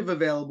kind of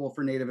available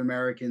for Native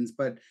Americans,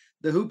 but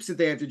the hoops that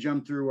they have to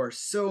jump through are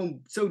so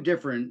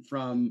different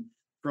from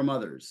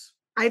others.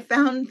 I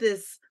found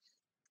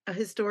a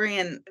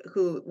historian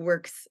who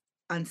works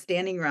on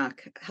Standing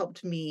Rock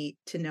helped me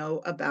to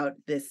know about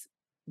this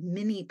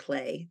mini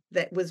play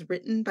that was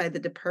written by the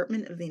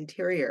Department of the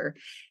Interior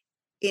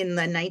in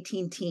the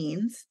 19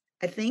 teens.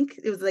 I think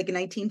it was like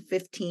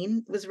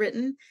 1915 was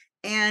written.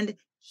 And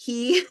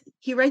he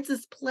he writes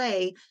this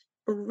play,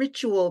 a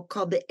ritual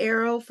called the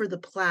Arrow for the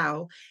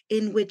Plow,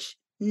 in which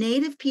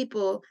Native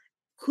people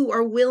who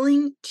are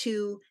willing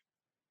to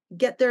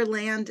get their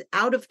land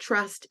out of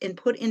trust and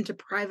put into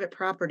private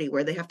property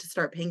where they have to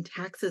start paying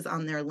taxes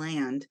on their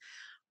land,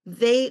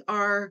 they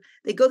go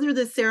through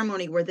this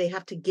ceremony where they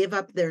have to give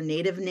up their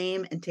native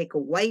name and take a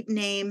white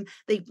name.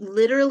 They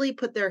literally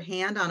put their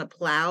hand on a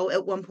plow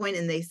at one point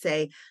and they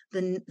say,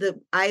 the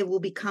I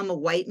will become a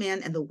white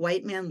man, and the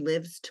white man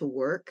lives to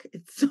work.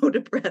 It's so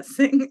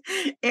depressing.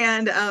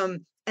 And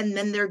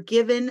then they're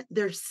given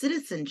their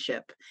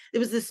citizenship. There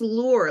was this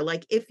lure,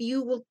 like, if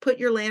you will put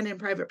your land in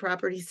private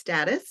property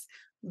status,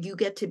 you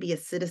get to be a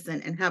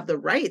citizen and have the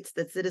rights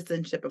that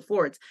citizenship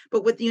affords.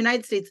 But what the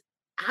United States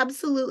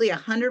absolutely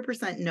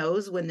 100%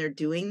 knows when they're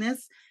doing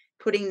this,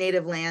 putting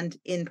native land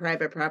in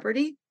private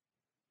property,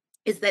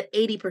 is that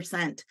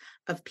 80%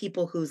 of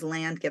people whose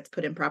land gets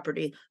put in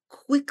property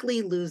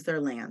quickly lose their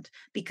land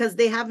because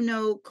they have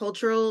no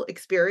cultural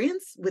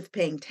experience with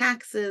paying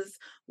taxes,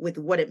 with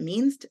what it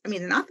means to, I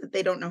mean, not that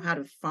they don't know how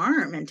to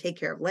farm and take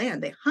care of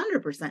land. They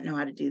 100% know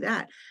how to do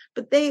that.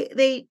 But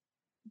they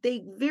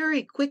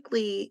very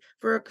quickly,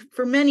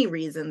 for many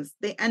reasons,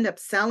 they end up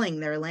selling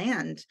their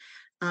land,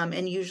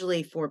 and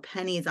usually for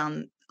pennies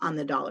on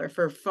the dollar,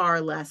 for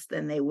far less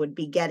than they would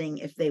be getting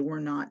if they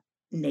were not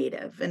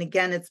native. And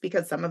again, it's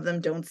because some of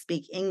them don't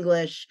speak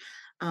English.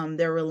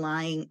 They're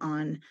relying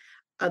on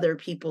other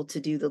people to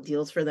do the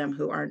deals for them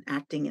who aren't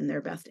acting in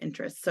their best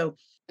interest. So,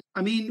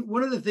 I mean,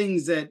 one of the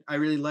things that I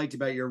really liked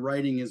about your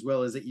writing as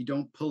well is that you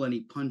don't pull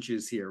any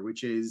punches here,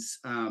 which is,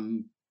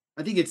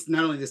 I think it's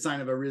not only the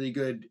sign of a really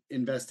good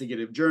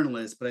investigative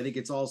journalist, but I think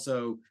it's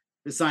also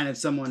the sign of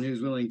someone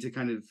who's willing to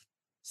kind of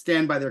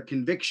stand by their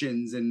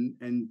convictions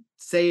and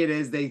say it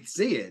as they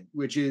see it,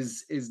 which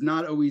is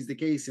not always the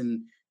case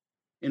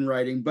in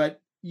writing.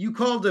 But you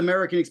called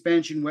American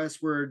expansion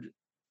westward,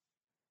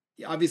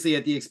 obviously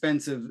at the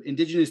expense of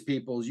indigenous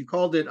peoples. You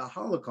called it a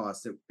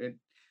Holocaust at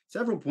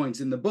several points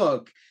in the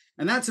book,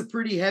 and that's a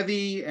pretty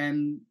heavy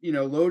and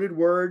loaded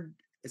word,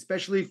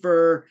 especially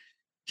for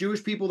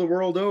Jewish people the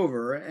world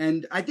over.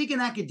 And I think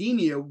in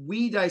academia,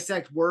 we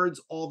dissect words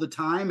all the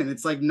time, and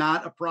it's like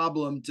not a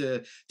problem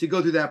to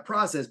go through that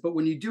process. But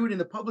when you do it in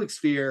the public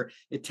sphere,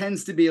 it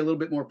tends to be a little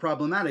bit more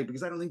problematic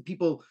because I don't think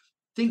people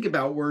think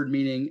about word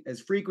meaning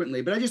as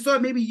frequently. But I just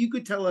thought maybe you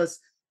could tell us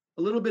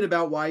a little bit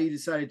about why you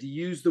decided to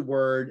use the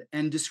word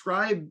and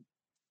describe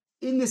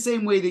in the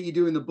same way that you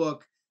do in the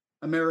book,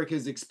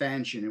 America's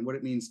expansion and what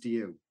it means to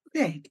you.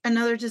 Okay,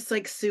 another just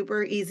like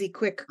super easy,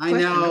 quick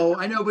question.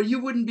 I know, but you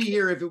wouldn't be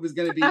here if it was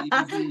going to be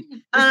easy.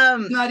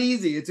 It's not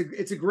easy.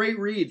 It's a great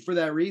read for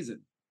that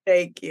reason.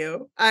 Thank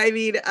you. I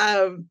mean,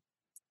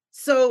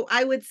 so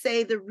I would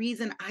say the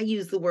reason I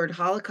use the word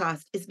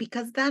Holocaust is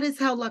because that is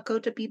how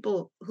Lakota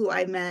people who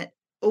I met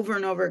over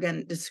and over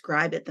again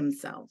describe it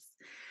themselves.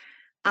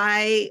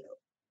 I'll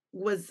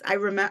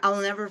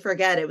never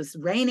forget, it was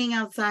raining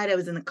outside. I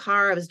was in the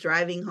car. I was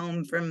driving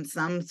home from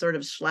some sort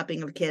of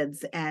schlepping of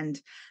kids, and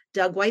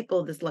Doug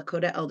Whitebull, this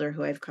Lakota elder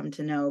who I've come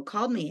to know,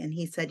 called me and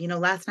he said,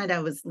 last night I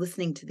was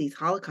listening to these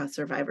Holocaust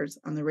survivors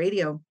on the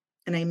radio,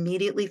 and I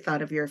immediately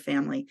thought of your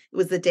family. It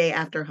was the day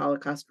after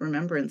Holocaust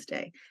Remembrance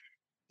Day.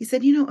 He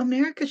said,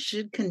 America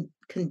should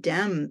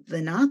condemn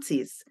the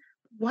Nazis.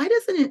 Why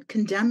doesn't it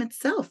condemn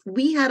itself?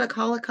 We had a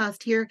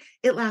Holocaust here.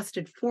 It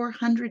lasted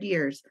 400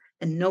 years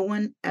and no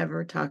one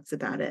ever talks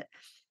about it.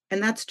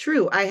 And that's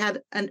true. I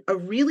had a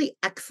really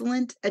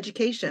excellent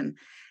education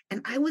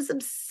and I was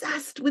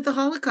obsessed with the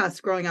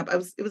Holocaust growing up.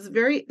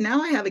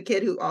 Now I have a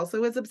kid who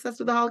also is obsessed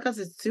with the Holocaust.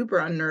 It's super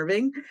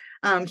unnerving.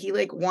 He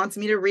wants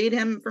me to read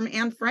him from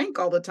Anne Frank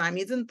all the time.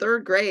 He's in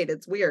 3rd grade.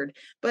 It's weird.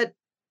 But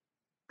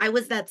I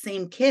was that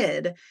same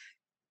kid.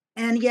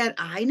 And yet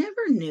I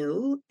never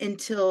knew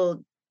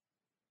until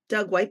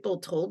Doug Whitebull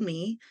told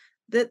me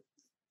that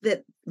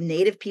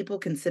Native people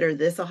consider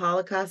this a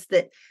Holocaust,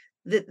 that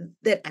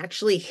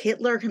actually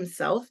Hitler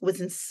himself was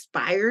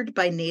inspired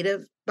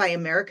by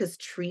America's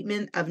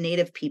treatment of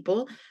Native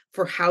people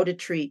for how to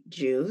treat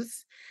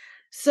Jews.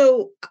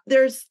 So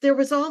there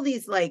was all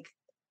these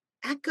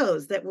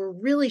echoes that were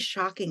really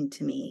shocking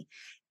to me.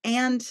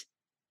 And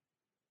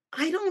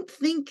I don't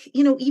think,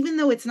 even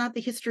though it's not the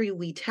history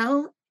we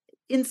tell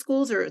in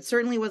schools, or it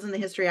certainly wasn't the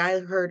history I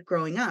heard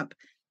growing up,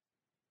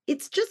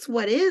 it's just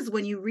what is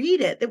when you read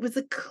it. It was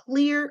a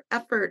clear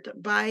effort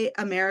by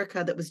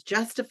America that was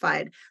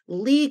justified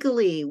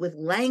legally with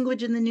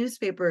language in the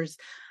newspapers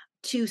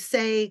to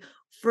say,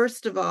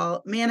 first of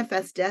all,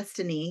 manifest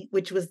destiny,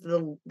 which was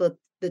the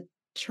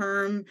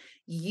term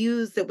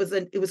used. It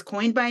was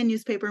coined by a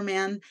newspaper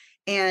man,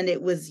 and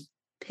it was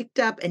picked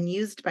up and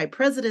used by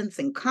presidents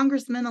and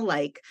congressmen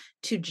alike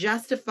to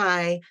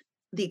justify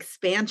the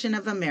expansion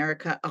of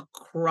America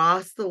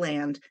across the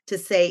land to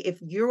say, if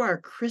you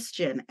are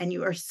Christian and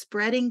you are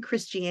spreading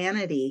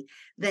Christianity,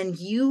 then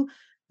you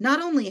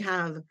not only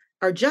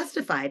are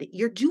justified,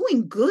 you're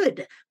doing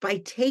good by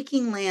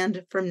taking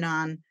land from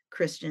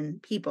non-Christian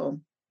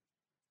people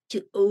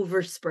to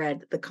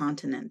overspread the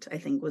continent, I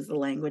think was the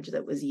language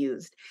that was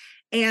used.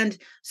 And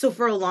so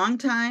for a long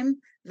time,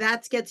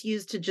 that gets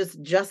used to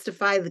just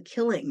justify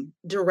the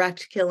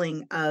direct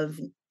killing of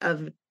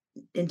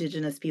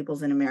Indigenous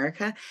peoples in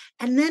America.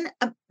 And then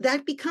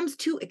that becomes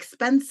too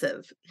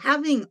expensive.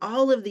 Having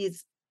all of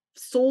these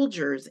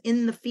soldiers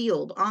in the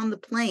field, on the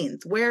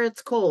plains, where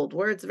it's cold,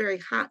 where it's very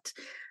hot,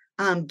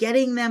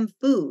 getting them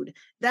food,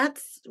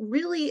 that's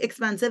really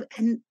expensive.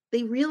 And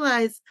they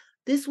realize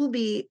this will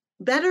be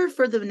better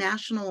for the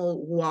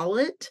national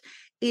wallet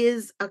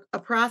is a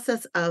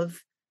process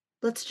of,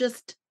 let's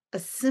just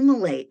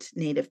assimilate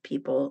Native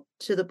people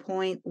to the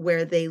point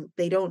where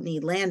they don't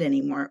need land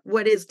anymore.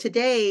 What is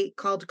today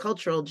called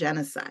cultural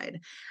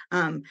genocide.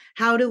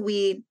 How do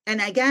we,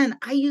 and again,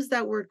 I use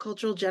that word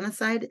cultural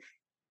genocide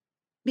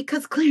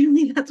because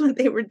clearly that's what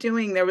they were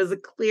doing. There was a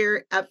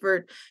clear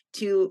effort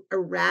to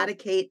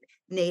eradicate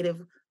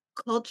Native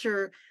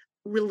culture.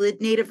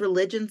 Native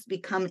religions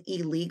become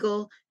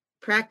illegal.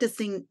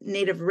 Practicing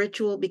Native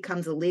ritual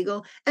becomes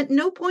illegal. At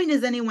no point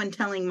is anyone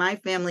telling my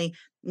family,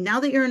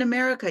 now that you're in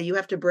America, you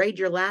have to braid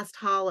your last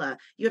challah,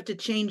 you have to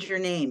change your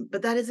name.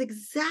 But that is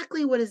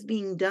exactly what is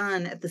being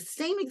done at the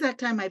same exact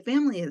time my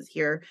family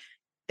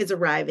is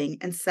arriving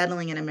and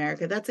settling in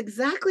America. That's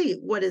exactly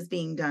what is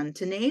being done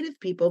to Native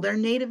people, their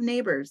Native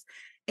neighbors.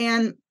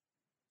 And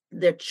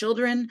their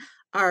children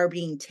are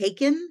being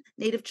taken.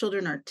 Native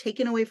children are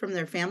taken away from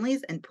their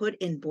families and put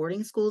in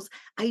boarding schools,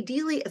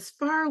 ideally as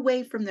far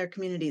away from their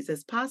communities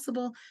as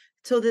possible,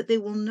 so that they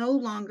will no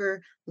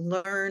longer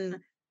learn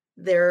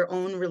their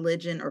own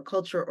religion or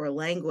culture or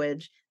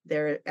language.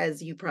 They're,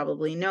 as you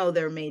probably know,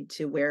 they're made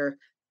to wear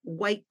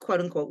white,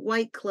 quote unquote,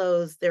 white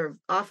clothes. They're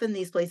often,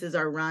 these places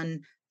are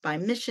run by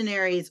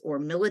missionaries or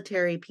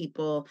military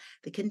people.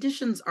 The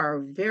conditions are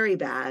very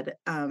bad.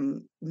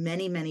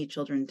 Many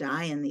children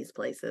die in these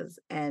places,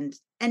 and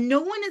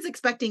no one is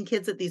expecting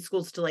kids at these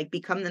schools to like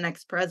become the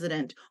next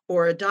president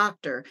or a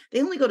doctor.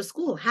 They only go to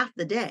school half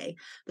the day.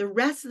 The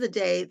rest of the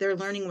day, they're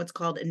learning what's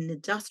called an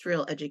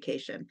industrial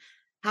education.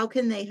 How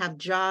can they have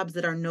jobs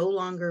that are no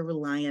longer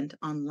reliant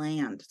on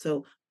land?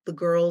 So the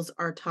girls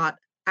are taught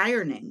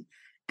ironing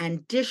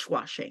and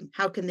dishwashing.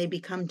 How can they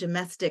become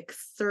domestic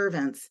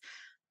servants?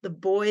 The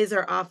boys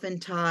are often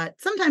taught,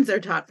 sometimes they're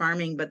taught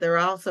farming, but they're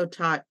also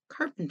taught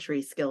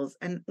carpentry skills.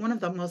 And one of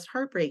the most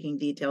heartbreaking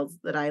details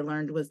that I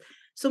learned was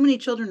so many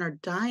children are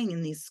dying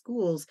in these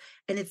schools,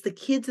 and it's the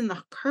kids in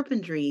the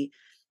carpentry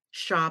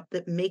shop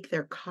that make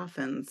their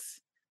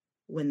coffins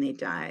when they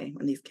die,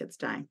 when these kids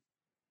die.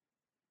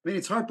 I mean,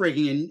 it's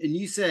heartbreaking. And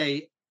you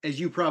say, as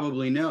you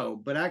probably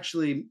know, but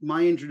actually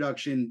my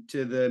introduction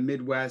to the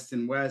Midwest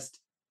and West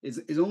is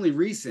only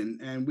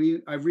recent.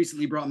 And I've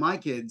recently brought my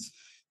kids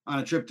on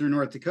a trip through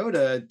North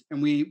Dakota,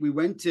 and we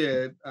went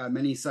to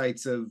many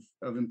sites of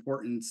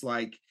importance,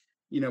 like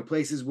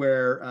places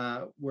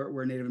where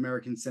Native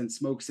Americans sent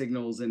smoke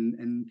signals,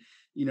 and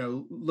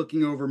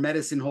looking over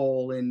Medicine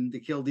Hole in the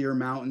Killdeer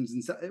Mountains,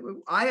 and so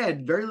I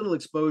had very little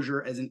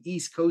exposure as an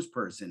East Coast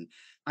person.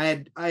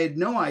 I had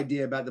no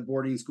idea about the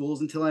boarding schools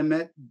until I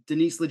met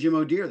Denise Legim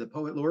O'Dear, the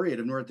poet laureate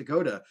of North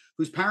Dakota,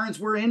 whose parents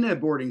were in a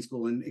boarding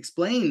school and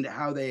explained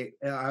how they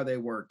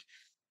worked.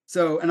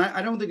 So, and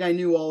I don't think I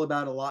knew all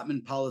about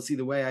allotment policy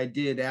the way I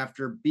did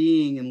after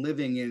being and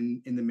living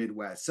in the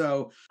Midwest.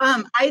 So,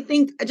 I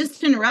think, just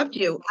to interrupt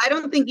you, I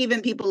don't think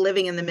even people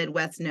living in the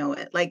Midwest know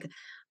it. Like,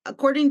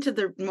 according to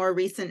the more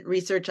recent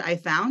research I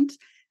found,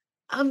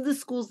 of the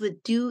schools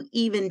that do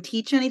even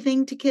teach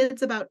anything to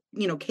kids about,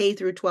 K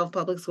through 12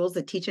 public schools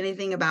that teach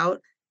anything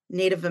about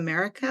Native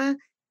America,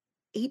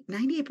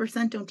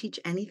 98% don't teach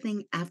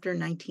anything after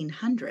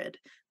 1900.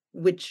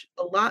 Which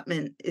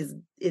allotment is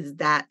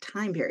that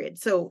time period.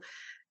 So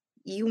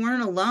you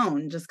weren't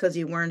alone just because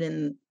you weren't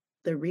in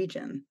the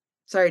region.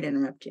 Sorry to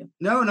interrupt you.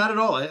 No, not at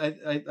all.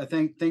 I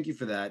thank you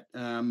for that.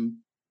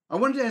 I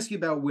wanted to ask you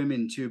about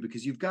women too,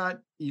 because you've got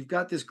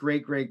this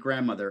great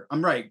grandmother.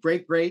 I'm right,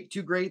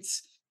 two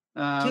greats.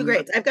 Two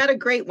greats. I've got a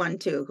great one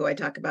too, who I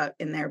talk about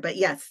in there. But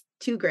yes,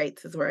 two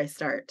greats is where I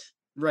start.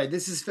 Right.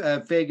 This is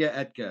Fega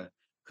Etka,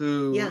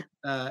 who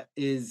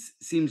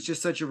seems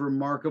just such a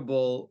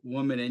remarkable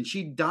woman, and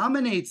she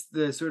dominates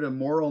the sort of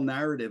moral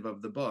narrative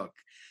of the book.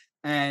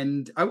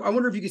 And I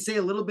wonder if you could say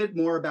a little bit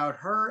more about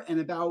her and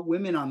about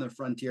women on the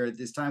frontier at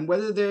this time,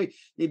 whether they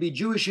be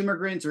Jewish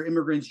immigrants or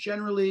immigrants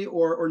generally,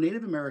 or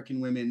Native American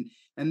women,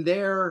 and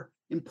their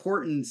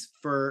importance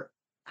for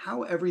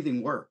how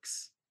everything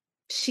works.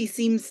 She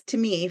seems to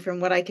me, from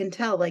what I can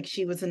tell, like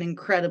she was an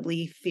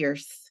incredibly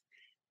fierce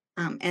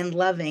and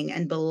loving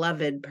and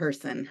beloved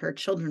person. Her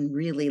children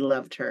really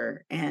loved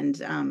her and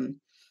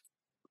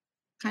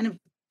kind of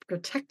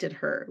protected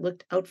her,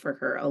 looked out for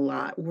her a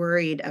lot,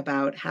 worried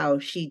about how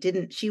she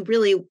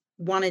really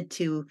wanted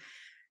to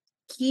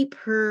keep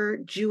her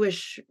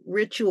Jewish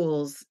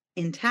rituals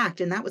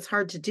intact, and that was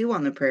hard to do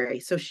on the prairie.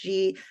 So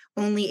she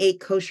only ate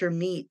kosher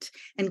meat,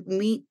 and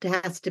meat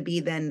has to be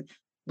then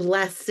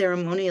blessed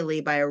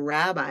ceremonially by a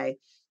rabbi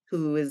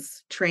who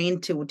is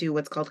trained to do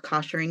what's called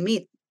koshering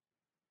meat.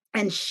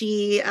 And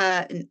she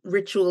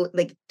ritual,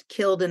 like,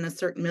 killed in a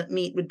certain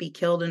meat would be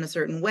killed in a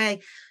certain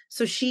way.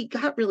 So she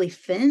got really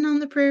thin on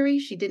the prairie.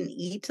 She didn't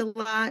eat a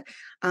lot.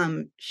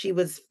 She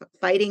was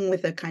fighting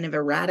with a kind of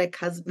erratic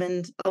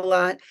husband a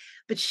lot,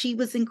 but she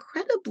seems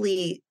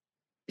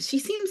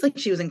like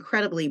she was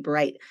incredibly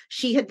bright.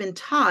 She had been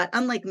taught,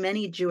 unlike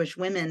many Jewish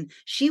women,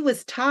 she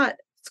was taught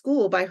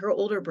school by her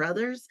older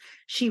brothers.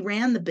 She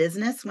ran the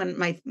business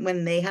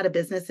when they had a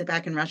business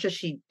back in Russia.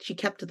 She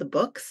kept the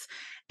books,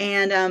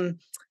 and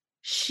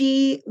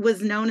she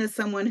was known as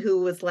someone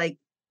who was like,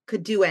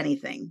 could do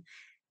anything.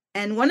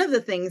 And one of the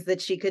things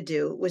that she could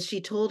do was she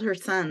told her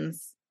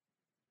sons,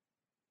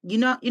 you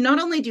not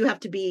only do you have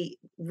to be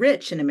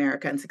rich in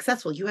America and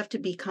successful, you have to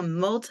become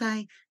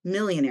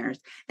multi-millionaires.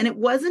 And it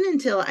wasn't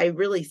until I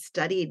really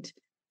studied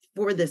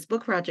for this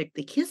book project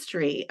the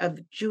history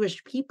of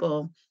Jewish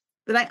people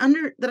that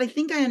I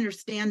think I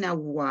understand now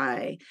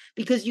why.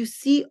 Because you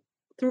see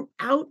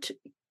throughout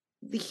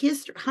the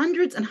history,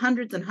 hundreds and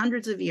hundreds and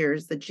hundreds of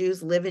years that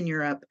Jews live in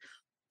Europe,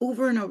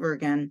 over and over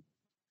again,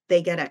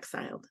 they get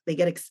exiled, they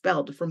get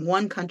expelled from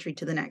one country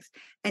to the next.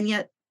 And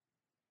yet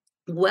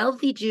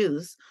wealthy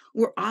Jews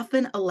were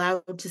often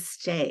allowed to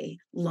stay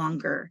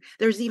longer.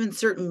 There's even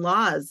certain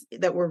laws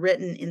that were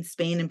written in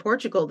Spain and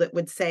Portugal that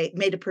would say,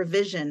 made a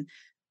provision,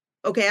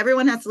 okay,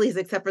 everyone has to leave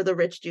except for the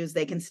rich Jews,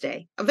 they can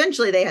stay.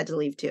 Eventually they had to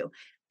leave too.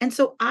 And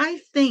so I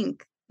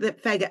think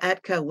that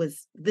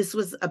this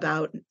was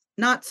about,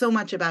 not so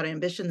much about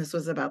ambition, this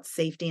was about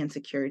safety and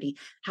security.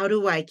 How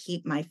do I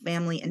keep my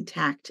family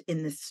intact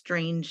in this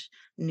strange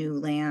new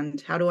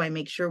land? How do I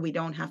make sure we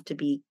don't have to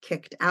be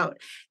kicked out?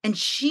 And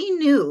she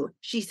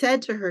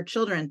said to her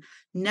children,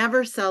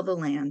 never sell the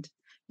land.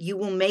 You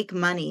will make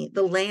money.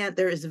 The land,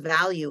 there is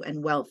value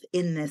and wealth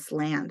in this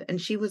land. And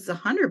she was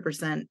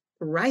 100%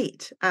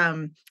 right.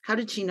 How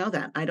did she know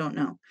that? I don't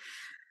know.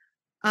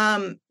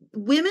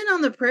 Women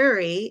on the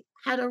prairie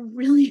had a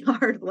really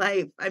hard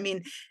life. I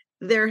mean,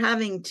 they're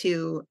having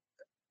to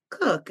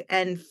cook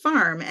and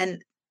farm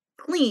and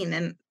clean,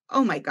 and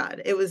oh my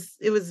God, it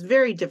was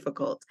very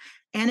difficult,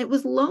 and it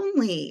was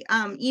lonely.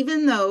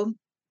 Even though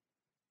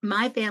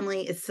my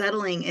family is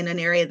settling in an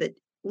area that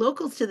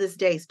locals to this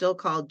day still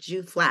call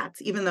Jew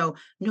Flats, even though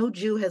no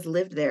Jew has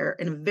lived there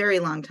in a very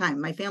long time.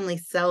 My family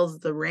sells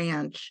the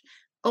ranch.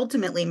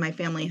 Ultimately, my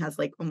family has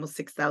like almost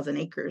 6,000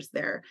 acres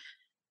there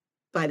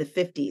by the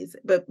 50s.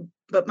 But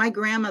my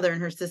grandmother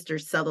and her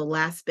sisters sell the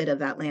last bit of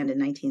that land in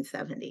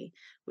 1970,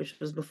 which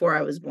was before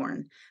I was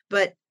born.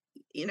 But,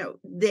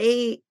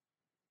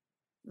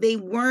 they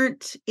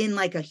weren't in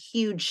like a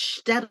huge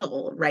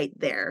shtetl right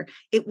there.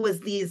 It was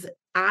these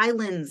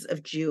islands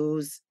of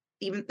Jews.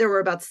 Even there were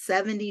about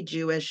 70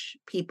 Jewish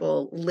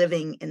people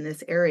living in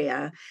this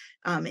area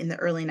in the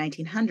early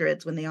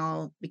 1900s when they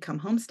all become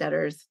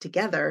homesteaders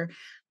together.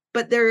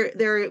 But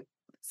they're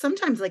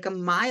sometimes like a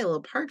mile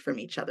apart from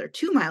each other,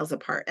 2 miles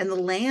apart. And the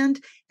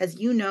land, as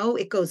you know,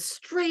 it goes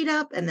straight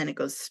up and then it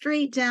goes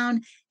straight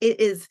down. It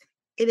is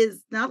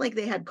not like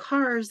they had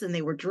cars and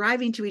they were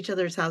driving to each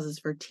other's houses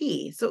for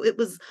tea. So it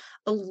was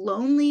a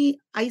lonely,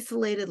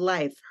 isolated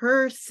life.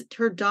 Her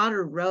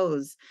daughter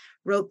Rose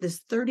wrote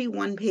this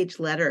 31-page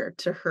letter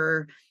to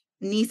her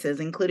nieces,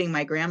 including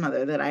my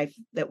grandmother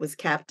that was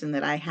kept and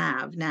that I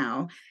have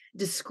now,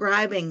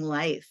 describing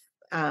life.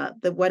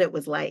 What it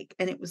was like,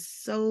 and it was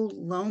so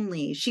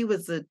lonely. She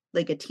was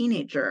like a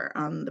teenager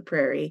on the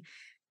prairie.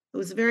 It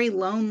was very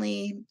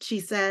lonely,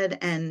 she said,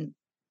 and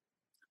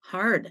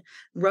hard.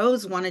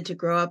 Rose wanted to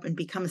grow up and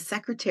become a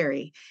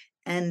secretary,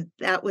 and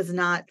that was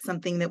not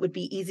something that would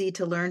be easy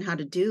to learn how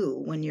to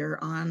do when you're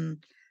on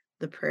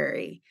the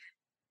prairie.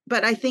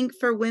 But I think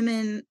for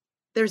women,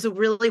 there's a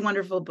really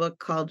wonderful book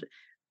called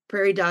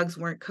Prairie Dogs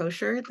Weren't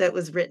Kosher that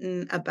was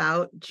written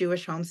about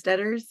Jewish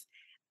homesteaders.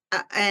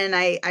 And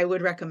I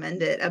would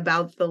recommend it,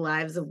 about the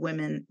lives of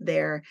women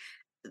there.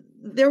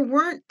 I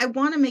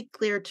want to make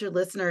clear to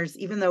listeners,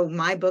 even though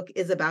my book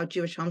is about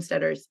Jewish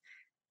homesteaders,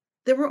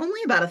 there were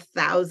only about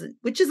 1,000,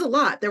 which is a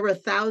lot. There were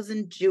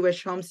 1,000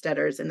 Jewish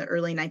homesteaders in the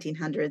early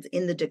 1900s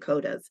in the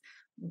Dakotas.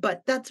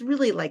 But that's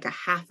really like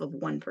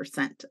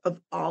 0.5%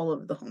 of all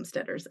of the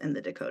homesteaders in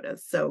the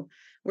Dakotas. So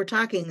we're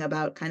talking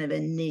about kind of a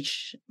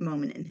niche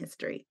moment in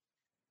history.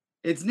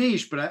 It's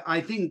niche, but I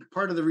think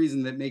part of the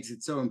reason that makes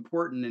it so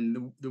important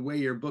and the way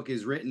your book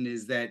is written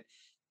is that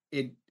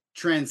it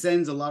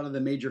transcends a lot of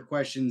the major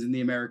questions in the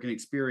American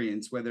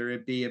experience, whether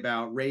it be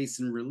about race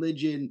and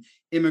religion,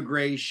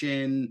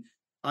 immigration,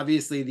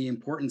 obviously the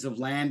importance of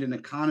land and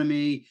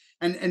economy.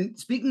 And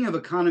speaking of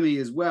economy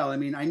as well, I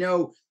mean, I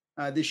know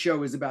this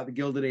show is about the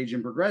Gilded Age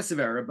and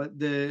Progressive Era, but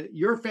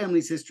your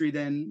family's history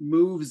then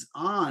moves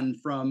on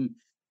from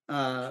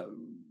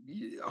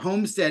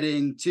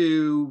homesteading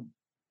to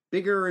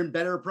bigger and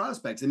better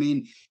prospects. I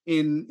mean,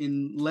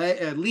 in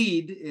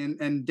Lead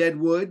and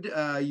Deadwood,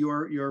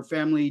 your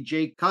family,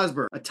 Jake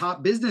Cosberg, a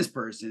top business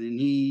person, and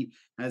he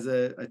has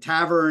a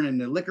tavern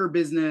and a liquor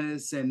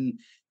business, and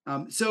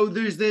so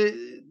there's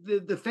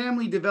the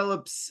family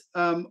develops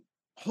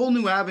whole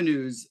new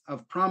avenues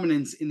of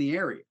prominence in the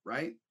area,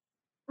 right?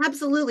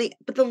 Absolutely.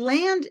 But the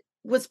land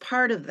was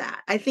part of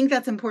that. I think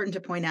that's important to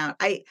point out.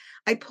 I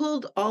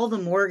pulled all the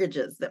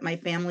mortgages that my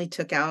family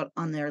took out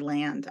on their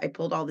land. I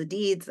pulled all the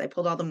deeds, I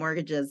pulled all the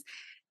mortgages.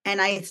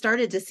 And I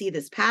started to see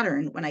this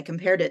pattern when I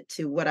compared it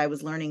to what I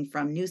was learning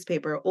from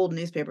old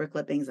newspaper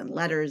clippings and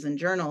letters and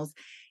journals,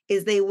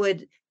 is they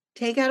would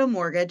take out a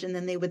mortgage and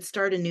then they would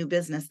start a new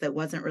business that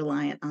wasn't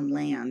reliant on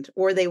land,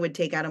 or they would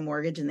take out a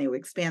mortgage and they would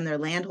expand their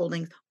land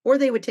holdings, or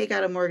they would take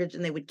out a mortgage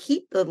and they would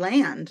keep the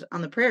land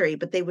on the prairie,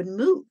 but they would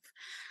move.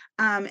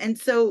 And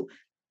so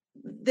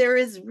there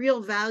is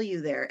real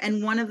value there.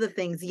 And one of the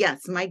things,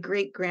 yes, my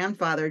great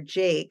grandfather,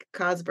 Jake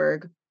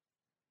Cosberg,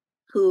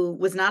 who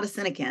was not a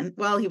Senecan.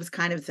 Well, he was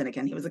kind of a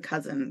Senecan. He was a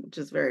cousin, which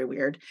is very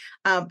weird.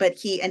 But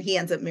he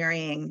ends up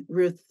marrying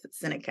Ruth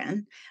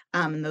Senecan.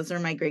 And those are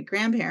my great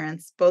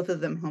grandparents, both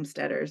of them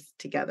homesteaders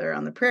together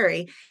on the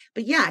prairie.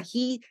 But yeah,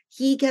 he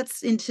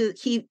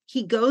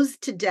goes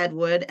to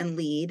Deadwood and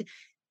Lead,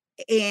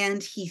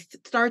 and he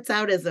starts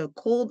out as a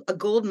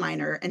gold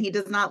miner, and he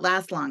does not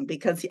last long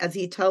because, as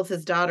he tells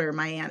his daughter,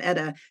 my Aunt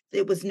Etta,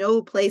 it was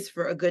no place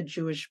for a good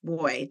Jewish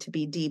boy to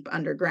be deep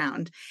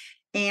underground.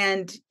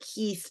 And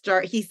he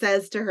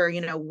says to her,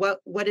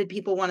 what did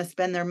people want to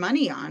spend their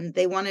money on?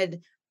 They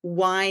wanted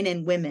wine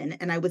and women,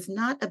 and I was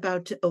not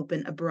about to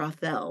open a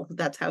brothel.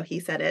 That's how he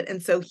said it.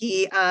 And so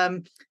he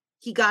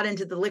got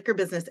into the liquor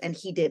business, and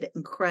he did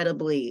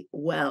incredibly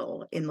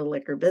well in the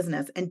liquor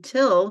business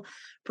until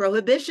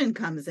prohibition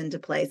comes into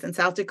place. And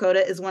South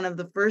Dakota is one of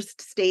the first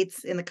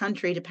states in the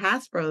country to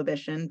pass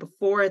prohibition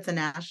before it's a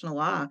national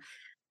law.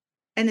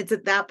 And it's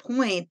at that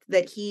point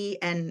that he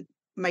and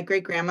my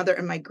great grandmother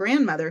and my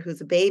grandmother,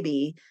 who's a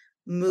baby,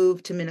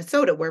 moved to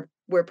Minnesota,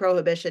 where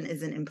prohibition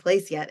isn't in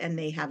place yet, and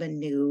they have a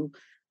new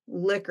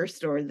liquor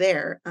store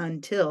there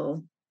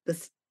until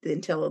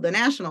the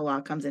national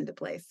law comes into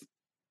place.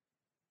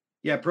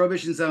 Yeah,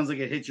 prohibition sounds like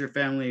it hits your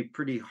family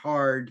pretty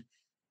hard,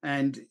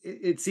 and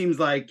it seems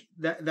like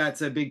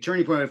that's a big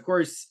turning point. Of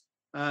course,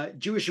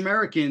 Jewish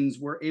Americans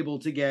were able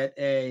to get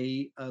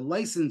a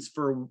license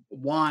for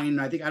wine.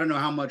 I don't know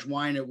how much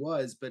wine it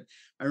was, but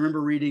I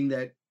remember reading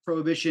that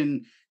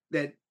prohibition,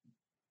 that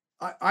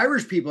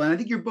Irish people, and I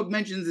think your book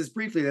mentions this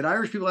briefly, that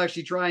Irish people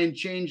actually try and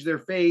change their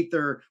faith,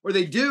 or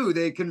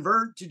they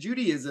convert to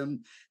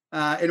Judaism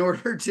in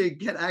order to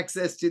get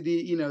access to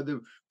the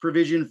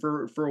provision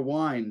for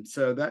wine.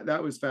 So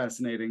that was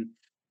fascinating.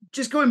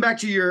 Just going back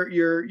to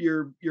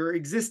your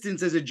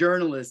existence as a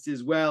journalist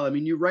as well. I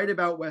mean, you write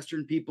about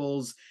Western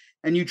peoples,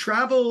 and you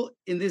travel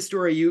in this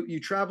story. You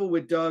travel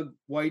with Doug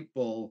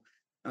Whitebull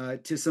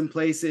to some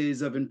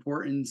places of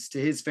importance to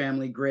his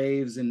family,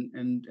 graves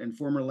and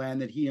former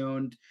land that he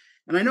owned.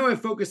 And I know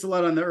I've focused a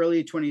lot on the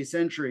early 20th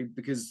century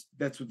because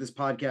that's what this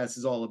podcast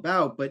is all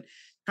about. But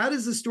how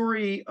does the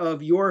story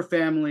of your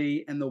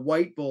family and the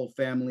Whitebull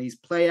families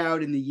play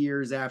out in the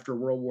years after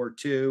World War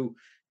II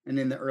and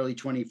in the early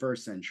 21st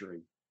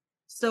century?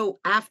 So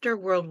after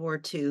World War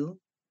II,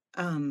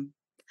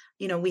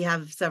 we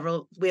have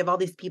all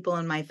these people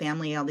in my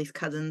family, all these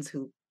cousins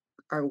who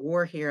are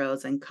war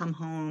heroes and come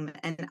home.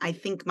 And I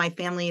think my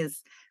family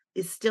is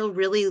still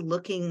really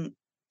looking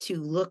to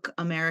look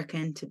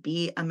American, to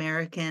be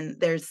American.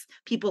 There's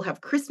people have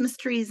Christmas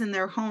trees in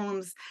their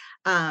homes,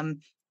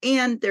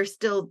 and they're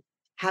still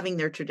having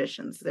their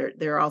traditions.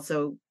 They're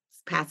also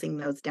passing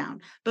those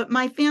down. But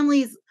my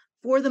family's,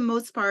 for the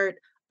most part,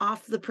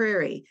 off the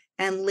prairie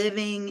and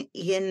living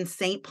in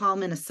St. Paul,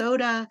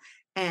 Minnesota,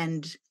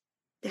 and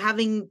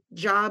having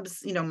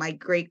jobs. My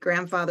great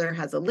grandfather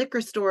has a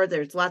liquor store.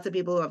 There's lots of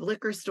people who have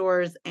liquor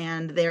stores,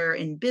 and they're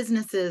in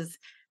businesses,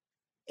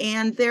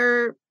 and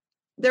they're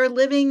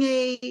living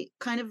a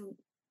kind of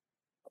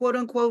quote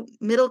unquote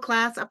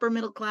upper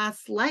middle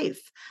class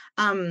life.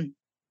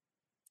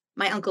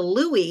 My uncle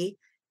Louis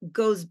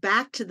goes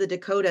back to the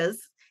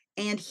Dakotas,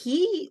 and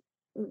he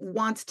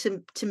wants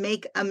to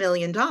make $1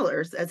 million,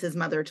 as his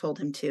mother told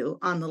him to,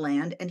 on the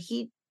land. And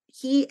he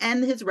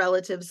and his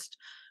relatives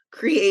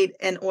create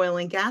an oil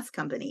and gas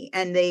company,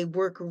 and they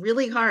work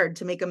really hard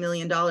to make $1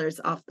 million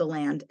off the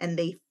land, and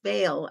they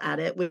fail at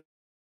it. We're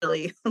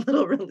really a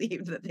little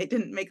relieved that they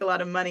didn't make a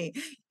lot of money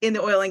in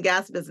the oil and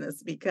gas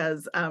business,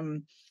 because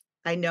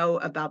I know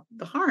about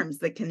the harms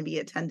that can be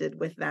attended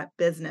with that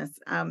business.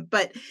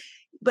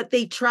 But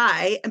they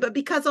try, but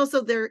because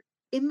also they're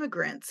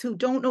immigrants who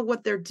don't know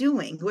what they're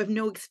doing, who have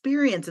no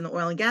experience in the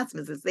oil and gas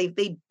business,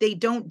 they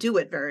don't do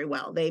it very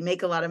well. They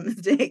make a lot of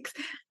mistakes.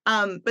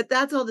 But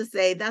that's all to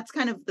say, that's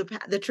kind of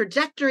the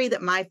trajectory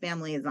that my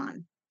family is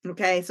on.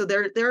 Okay, so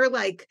they're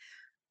like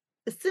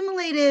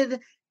assimilated.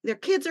 Their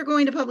kids are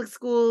going to public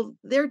school.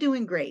 They're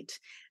doing great.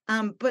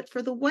 But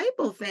for the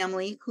Whitebull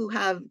family, who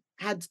have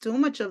had so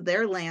much of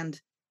their land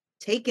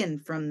taken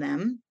from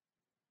them,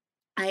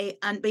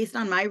 Based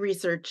on my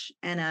research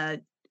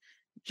and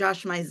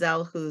Josh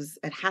Mizell, who's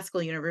at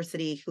Haskell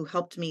University, who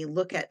helped me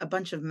look at a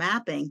bunch of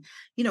mapping,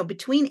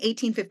 between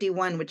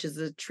 1851, which is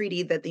a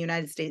treaty that the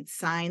United States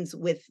signs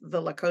with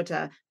the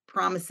Lakota,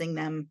 promising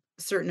them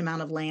a certain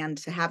amount of land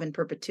to have in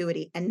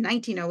perpetuity, and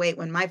 1908,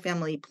 when my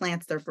family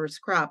plants their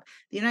first crop,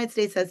 the United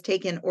States has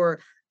taken or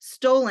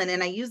stolen,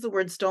 and I use the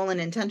word stolen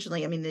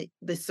intentionally. I mean,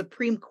 the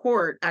Supreme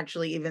Court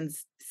actually even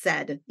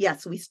said,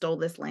 yes, we stole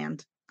this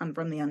land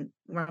from the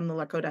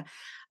Lakota.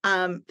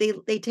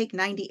 They take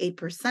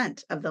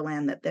 98% of the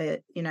land that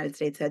the United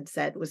States had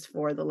said was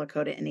for the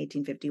Lakota in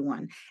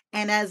 1851.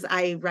 And as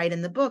I write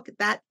in the book,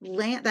 that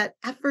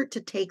effort to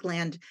take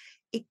land,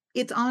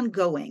 it's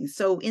ongoing.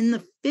 So in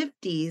the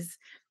 50s,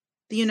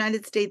 the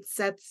United States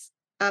sets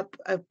up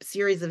a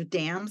series of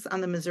dams on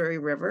the Missouri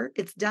River.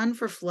 It's done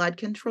for flood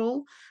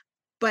control,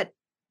 but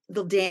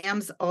the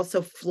dams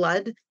also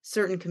flood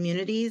certain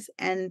communities,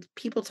 and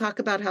people talk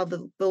about how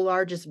the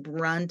largest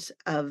brunt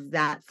of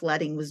that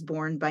flooding was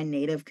borne by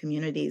Native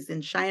communities.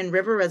 In Cheyenne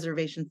River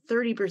Reservation,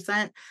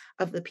 30%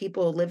 of the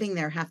people living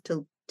there have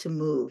to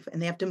move,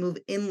 and they have to move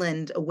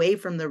inland away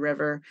from the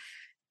river.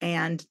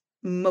 And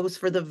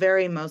for the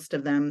very most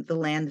of them, the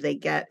land they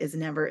get is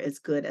never as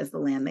good as the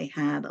land they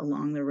had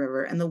along the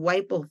river. And the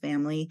Whipple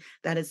family,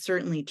 that is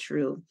certainly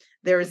true.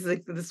 There is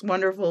this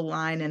wonderful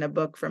line in a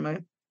book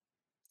from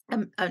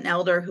an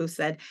elder who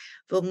said,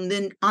 on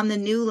the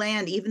new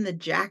land, even the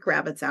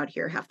jackrabbits out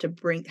here have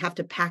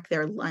to pack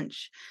their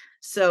lunch.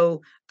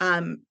 So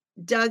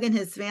Doug and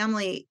his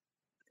family,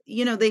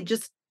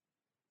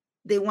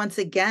 they once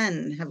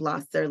again have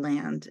lost their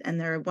land, and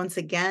they're once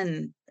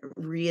again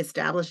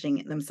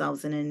reestablishing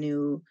themselves in a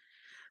new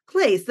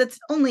place that's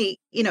only,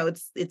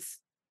 it's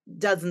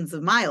dozens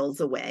of miles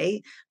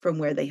away from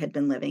where they had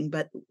been living.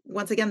 But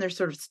once again, they're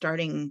sort of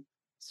starting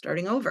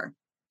over.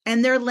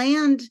 And their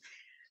land,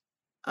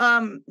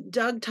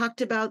 Doug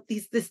talked about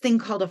this thing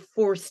called a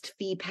forced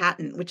fee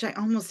patent, which I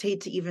almost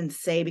hate to even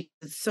say because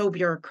it's so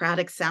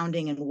bureaucratic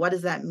sounding. And what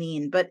does that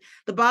mean? But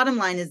the bottom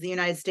line is the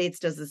United States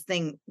does this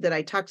thing that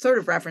I sort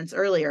of referenced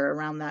earlier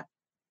around that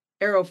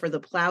arrow for the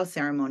plow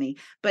ceremony.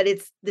 But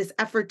it's this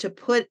effort to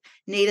put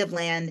native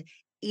land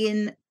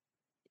in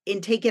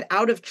take it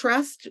out of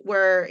trust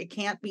where it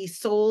can't be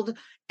sold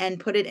and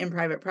put it in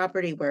private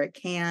property where it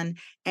can.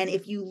 And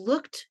if you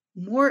looked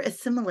more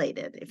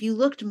assimilated, if you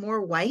looked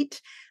more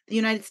white, the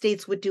United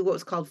States would do what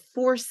was called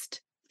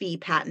forced fee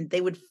patent.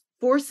 They would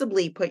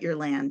forcibly put your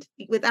land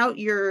without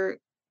your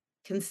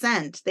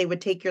consent. They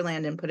would take your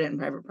land and put it in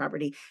private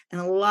property.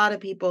 And a lot of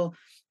people,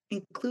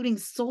 including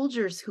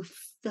soldiers who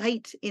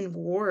fight in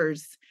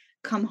wars,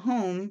 come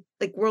home,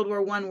 like World War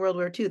I, World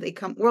War II,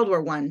 World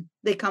War I,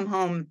 they come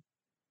home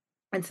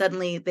and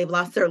suddenly they've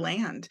lost their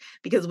land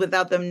because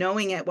without them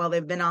knowing it, while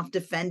they've been off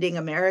defending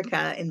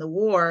America in the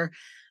war,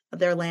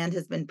 their land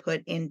has been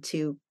put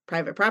into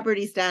private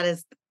property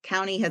status. The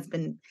county has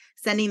been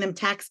sending them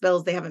tax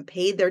bills. They haven't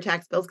paid their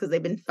tax bills because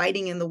they've been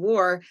fighting in the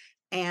war,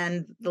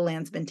 and the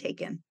land's been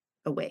taken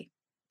away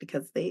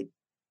because they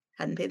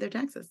hadn't paid their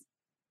taxes.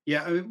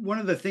 Yeah, I mean, one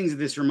of the things that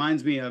this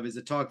reminds me of is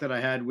a talk that I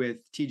had with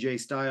TJ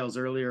Stiles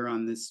earlier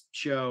on this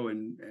show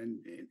and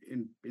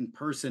in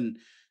person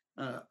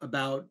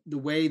about the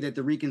way that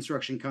the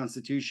Reconstruction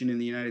Constitution in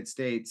the United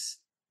States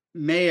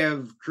may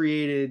have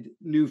created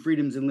new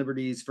freedoms and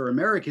liberties for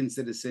American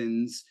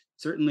citizens,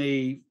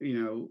 certainly,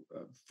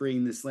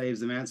 freeing the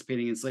slaves,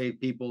 emancipating enslaved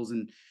peoples,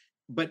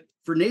 but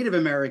for Native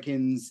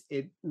Americans,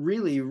 it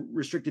really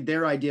restricted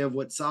their idea of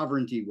what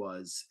sovereignty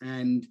was.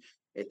 And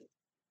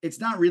it's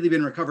not really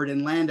been recovered,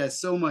 and land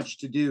has so much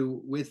to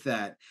do with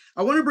that.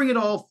 I want to bring it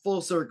all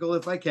full circle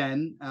if I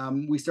can.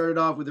 We started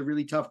off with a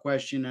really tough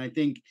question. I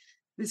think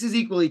this is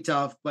equally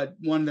tough, but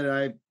one that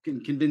I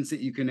can convince that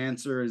you can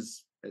answer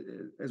as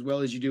well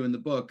as you do in the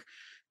book.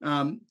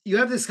 You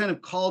have this kind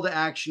of call to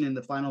action in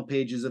the final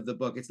pages of the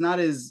book. It's not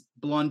as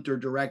blunt or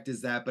direct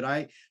as that, but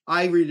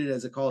I read it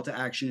as a call to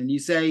action. And you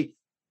say,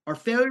 our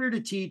failure to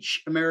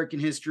teach American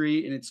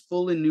history in its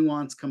full and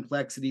nuanced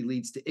complexity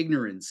leads to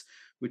ignorance,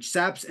 which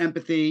saps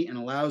empathy and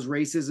allows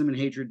racism and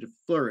hatred to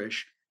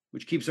flourish,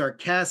 which keeps our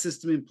caste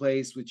system in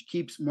place, which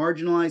keeps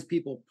marginalized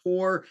people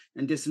poor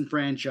and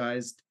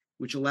disenfranchised,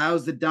 which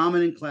allows the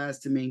dominant class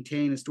to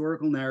maintain a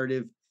historical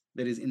narrative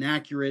that is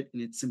inaccurate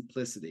in its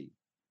simplicity.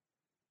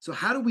 So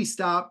how do we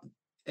stop,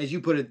 as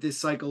you put it, this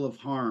cycle of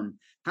harm?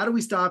 How do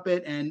we stop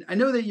it? And I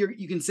know that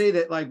you can say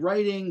that like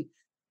writing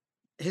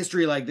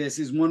history like this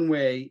is one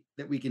way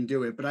that we can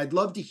do it, but I'd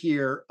love to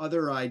hear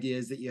other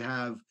ideas that you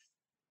have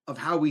of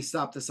how we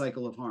stop the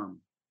cycle of harm.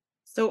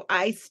 So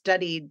I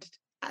studied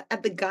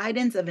at the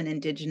guidance of an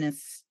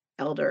Indigenous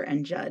elder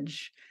and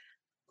judge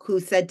who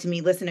said to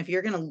me, listen, if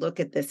you're going to look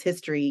at this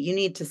history, you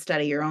need to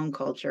study your own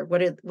culture. What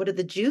do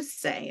the Jews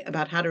say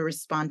about how to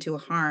respond to a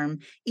harm,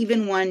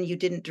 even one you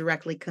didn't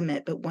directly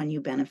commit, but one you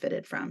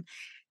benefited from?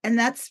 And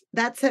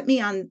that set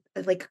me on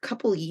like a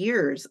couple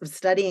years of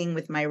studying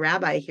with my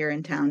rabbi here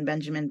in town,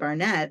 Benjamin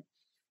Barnett,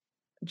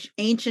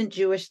 ancient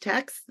Jewish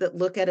texts that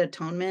look at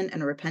atonement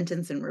and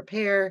repentance and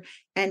repair,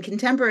 and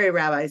contemporary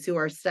rabbis who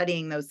are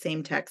studying those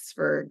same texts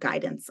for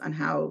guidance on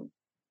how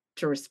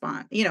to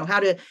respond,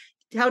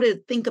 how to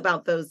think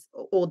about those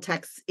old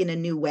texts in a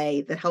new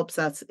way that helps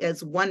us,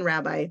 as one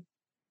rabbi,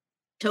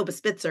 Toba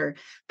Spitzer,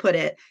 put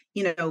it,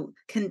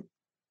 can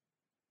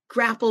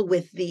grapple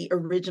with the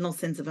original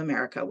sins of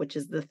America, which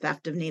is the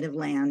theft of native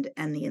land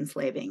and the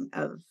enslaving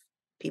of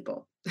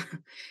people.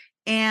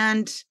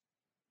 And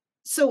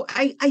so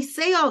I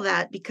say all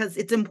that because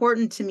it's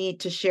important to me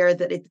to share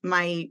that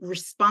my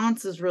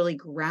response is really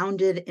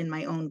grounded in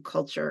my own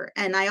culture.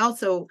 And I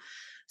also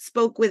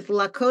spoke with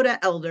Lakota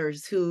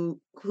elders who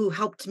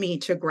helped me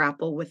to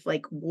grapple with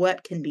like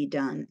what can be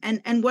done.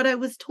 And what I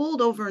was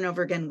told over and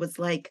over again was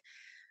like,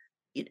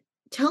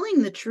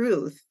 telling the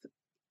truth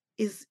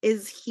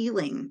is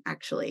healing,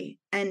 actually.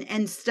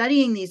 And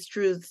studying these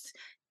truths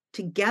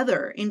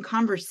together in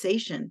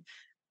conversation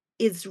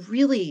is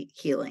really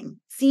healing.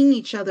 Seeing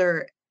each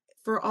other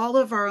for all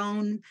of our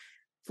own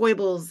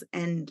foibles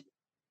and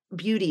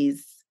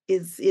beauties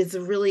is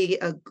really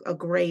a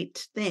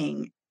great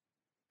thing.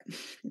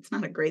 It's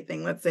not a great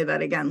thing. Let's say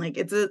that again. Like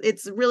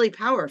it's really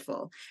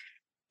powerful.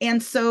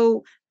 And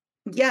so,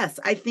 yes,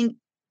 I think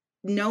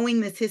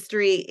knowing this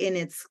history in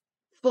its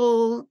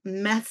full,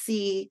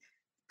 messy,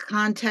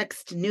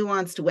 context,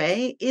 nuanced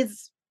way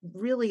is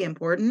really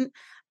important.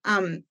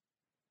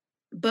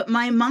 But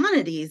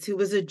Maimonides, who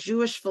was a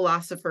Jewish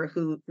philosopher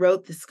who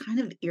wrote this kind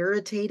of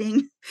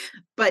irritating,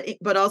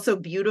 but also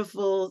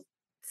beautiful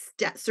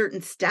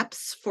certain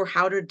steps for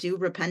how to do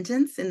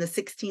repentance in the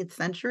 16th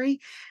century,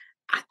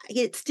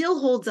 it still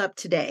holds up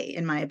today,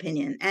 in my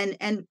opinion.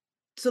 And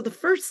so the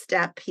first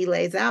step he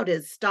lays out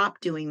is stop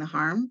doing the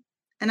harm.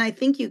 And I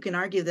think you can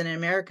argue that in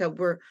America,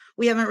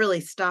 we haven't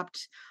really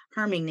stopped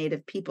harming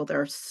Native people.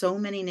 There are so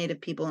many Native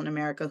people in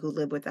America who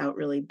live without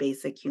really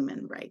basic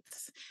human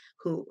rights.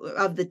 Who,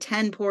 of the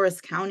 10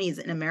 poorest counties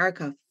in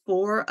America,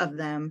 4 of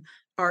them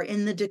are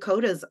in the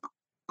Dakotas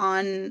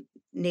on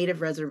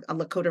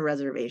Lakota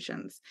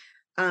reservations.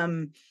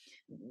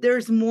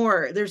 There's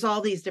more. There's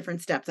all these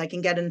different steps. I can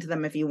get into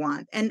them if you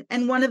want. And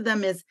one of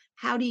them is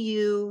how do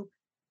you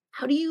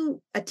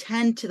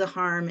attend to the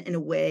harm in a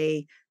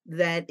way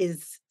that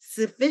is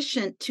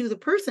sufficient to the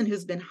person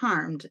who's been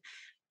harmed?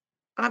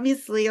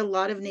 Obviously, a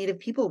lot of Native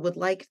people would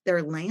like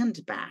their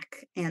land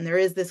back, and there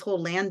is this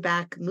whole land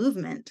back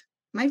movement.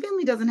 My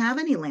family doesn't have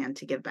any land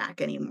to give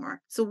back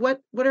anymore. So what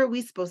are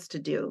we supposed to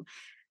do?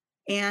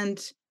 And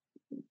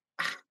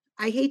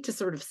I hate to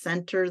sort of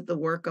center the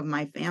work of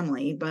my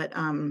family, but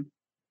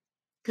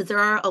because there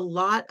are a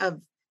lot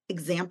of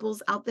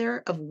examples out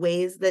there of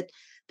ways that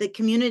the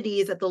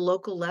communities at the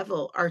local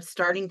level are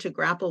starting to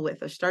grapple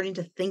with, are starting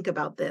to think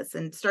about this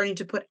and starting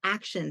to put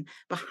action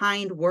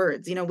behind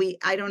words.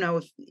 I don't know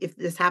if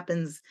this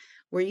happens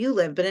where you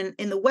live, but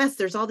in the West,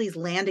 there's all these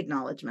land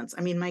acknowledgements.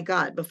 I mean, my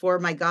God, before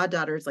my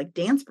goddaughter's like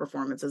dance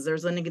performances,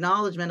 there's an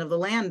acknowledgement of the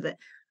land that,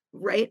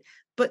 right?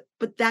 But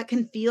that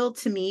can feel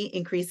to me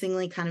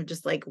increasingly kind of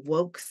just like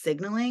woke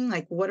signaling.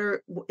 Like,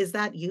 is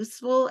that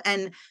useful?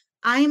 And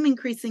I'm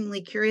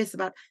increasingly curious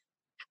about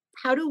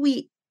how do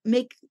we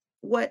make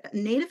what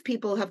Native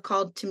people have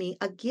called to me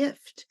a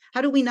gift?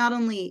 How do we not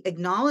only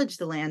acknowledge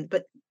the land,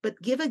 but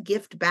give a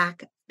gift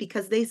back?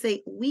 Because they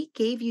say, we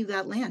gave you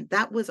that land.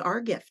 That was our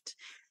gift.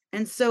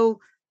 And so,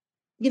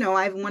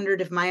 I've wondered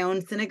if my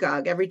own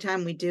synagogue, every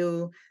time we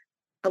do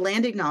a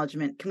land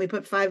acknowledgement, can we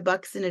put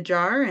 $5 in a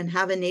jar and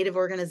have a Native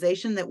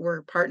organization that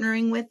we're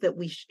partnering with that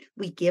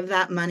we give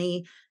that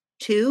money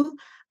to?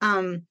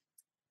 And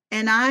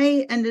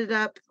I ended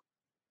up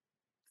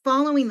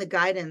following the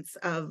guidance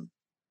of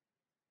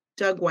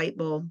Doug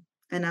Whitebull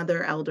and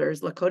other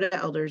elders, Lakota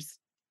elders.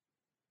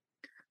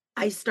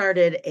 I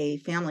started a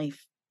family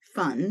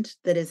fund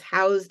that is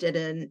housed at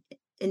an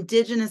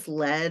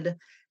Indigenous-led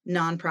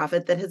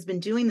nonprofit that has been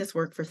doing this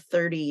work for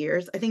 30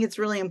 years. I think it's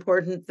really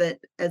important that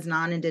as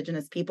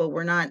non-Indigenous people,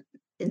 we're not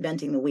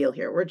inventing the wheel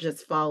here. We're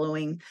just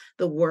following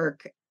the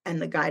work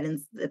and the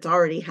guidance that's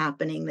already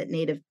happening that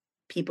Native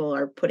people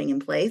are putting in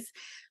place.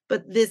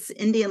 But this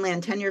Indian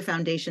Land Tenure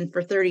Foundation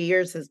for 30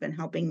 years has been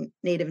helping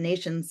Native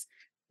nations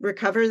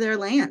recover their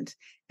land.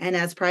 And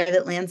as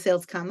private land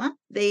sales come up,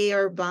 they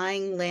are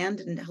buying land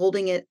and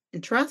holding it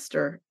in trust,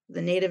 or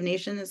the Native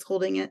nation is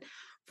holding it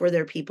for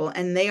their people.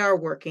 And they are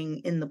working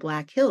in the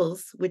Black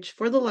Hills, which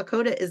for the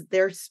Lakota is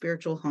their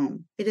spiritual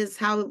home. It is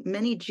how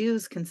many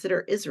Jews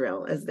consider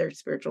Israel as their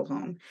spiritual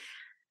home.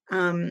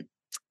 And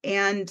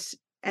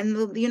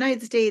the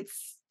United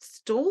States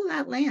stole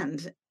that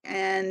land.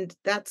 And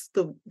that's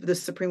the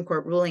Supreme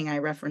Court ruling I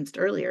referenced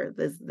earlier.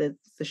 The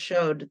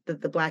showed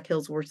that the Black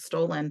Hills were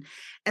stolen,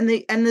 and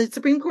the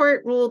Supreme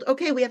Court ruled,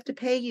 okay, we have to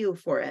pay you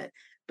for it.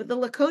 But the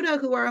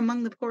Lakota, who are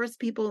among the poorest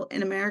people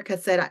in America,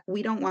 said,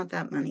 we don't want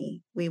that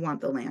money. We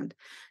want the land.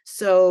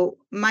 So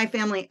my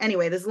family,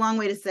 anyway, this is a long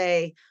way to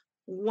say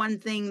one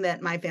thing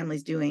that my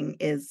family's doing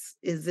is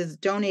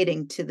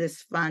donating to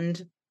this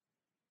fund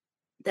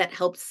that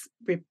helps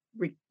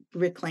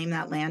reclaim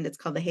that land. It's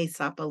called the Hey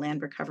Sapa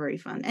Land Recovery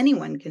Fund.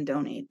 Anyone can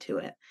donate to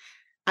it.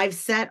 I've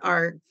set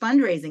our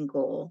fundraising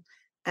goal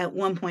at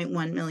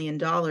 $1.1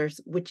 million,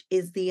 which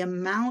is the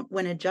amount,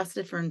 when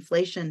adjusted for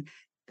inflation,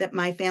 that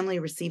my family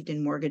received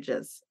in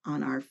mortgages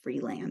on our free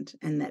land,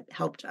 and that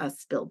helped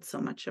us build so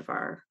much of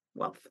our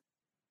wealth.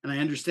 And I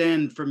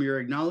understand from your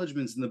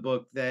acknowledgments in the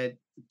book that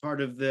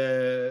part of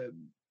the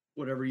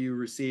whatever you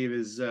receive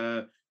is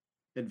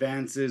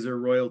advances or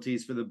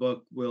royalties for the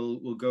book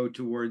will go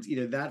towards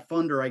either that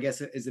fund, or I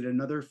guess, is it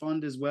another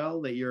fund as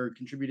well that you're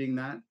contributing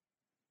that?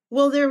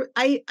 Well,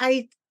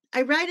 I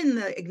write in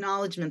the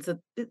acknowledgments that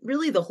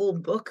really the whole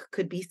book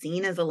could be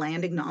seen as a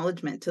land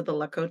acknowledgement to the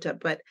Lakota,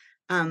 but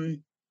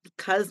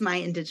because my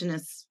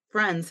Indigenous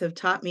friends have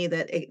taught me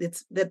that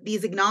it's that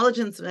these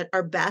acknowledgments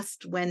are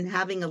best when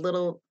having a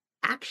little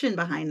action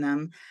behind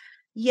them.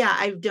 Yeah,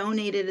 I've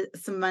donated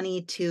some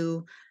money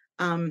to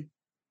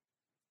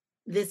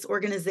this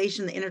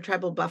organization, the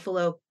Intertribal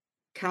Buffalo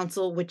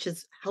Council, which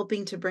is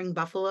helping to bring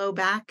buffalo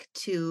back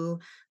to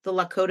the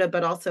Lakota,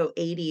 but also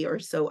 80 or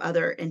so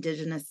other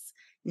Indigenous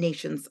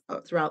nations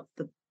throughout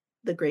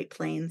the Great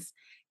Plains.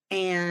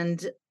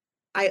 And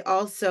I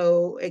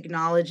also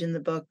acknowledge in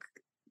the book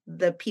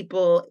the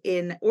people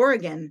in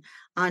Oregon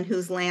on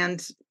whose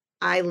land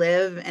I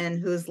live and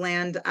whose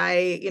land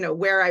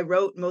where I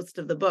wrote most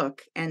of the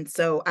book. And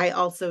so I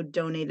also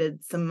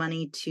donated some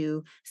money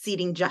to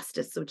Seeding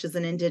Justice, which is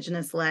an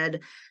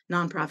Indigenous-led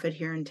nonprofit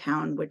here in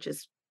town, which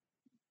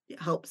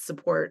helps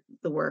support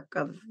the work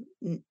of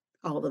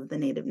all of the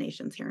Native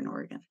nations here in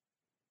Oregon.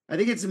 I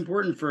think it's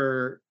important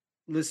for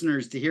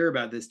listeners to hear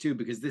about this too,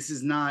 because this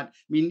is not, I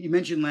mean, you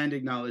mentioned land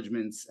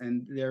acknowledgements,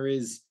 and there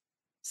is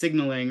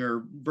signaling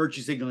or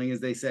virtue signaling, as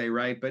they say,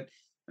 right? But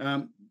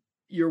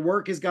your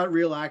work has got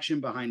real action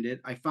behind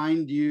it. I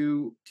find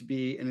you to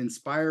be an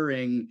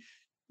inspiring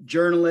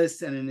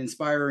journalist and an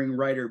inspiring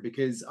writer,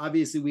 because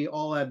obviously we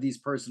all have these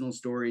personal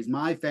stories.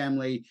 My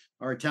family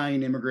are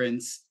Italian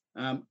immigrants.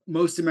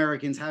 Most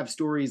Americans have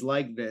stories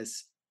like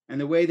this, and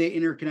the way they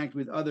interconnect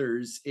with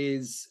others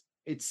is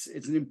it's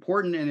an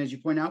important, and as you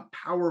point out,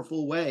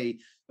 powerful way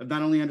of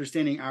not only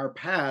understanding our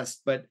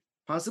past, but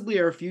possibly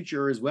our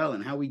future as well,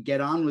 and how we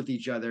get on with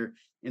each other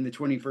in the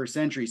 21st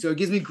century. So it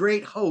gives me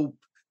great hope,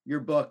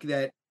 your book,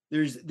 that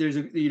there's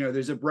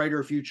a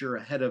brighter future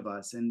ahead of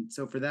us. And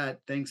so for that,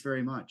 thanks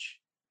very much.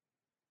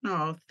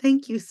 Oh,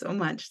 thank you so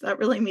much. That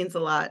really means a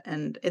lot.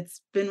 And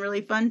it's been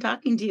really fun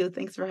talking to you.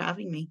 Thanks for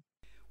having me.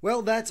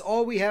 Well, that's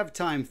all we have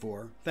time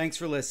for. Thanks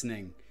for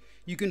listening.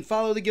 You can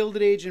follow the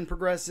Gilded Age and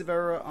Progressive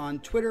Era on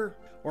Twitter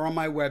or on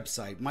my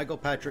website,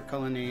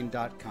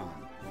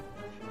 michaelpatrickcullinane.com.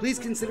 Please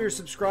consider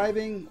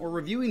subscribing or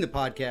reviewing the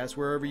podcast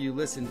wherever you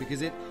listen,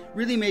 because it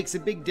really makes a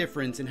big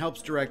difference and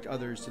helps direct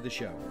others to the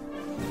show.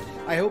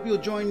 I hope you'll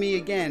join me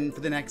again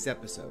for the next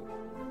episode.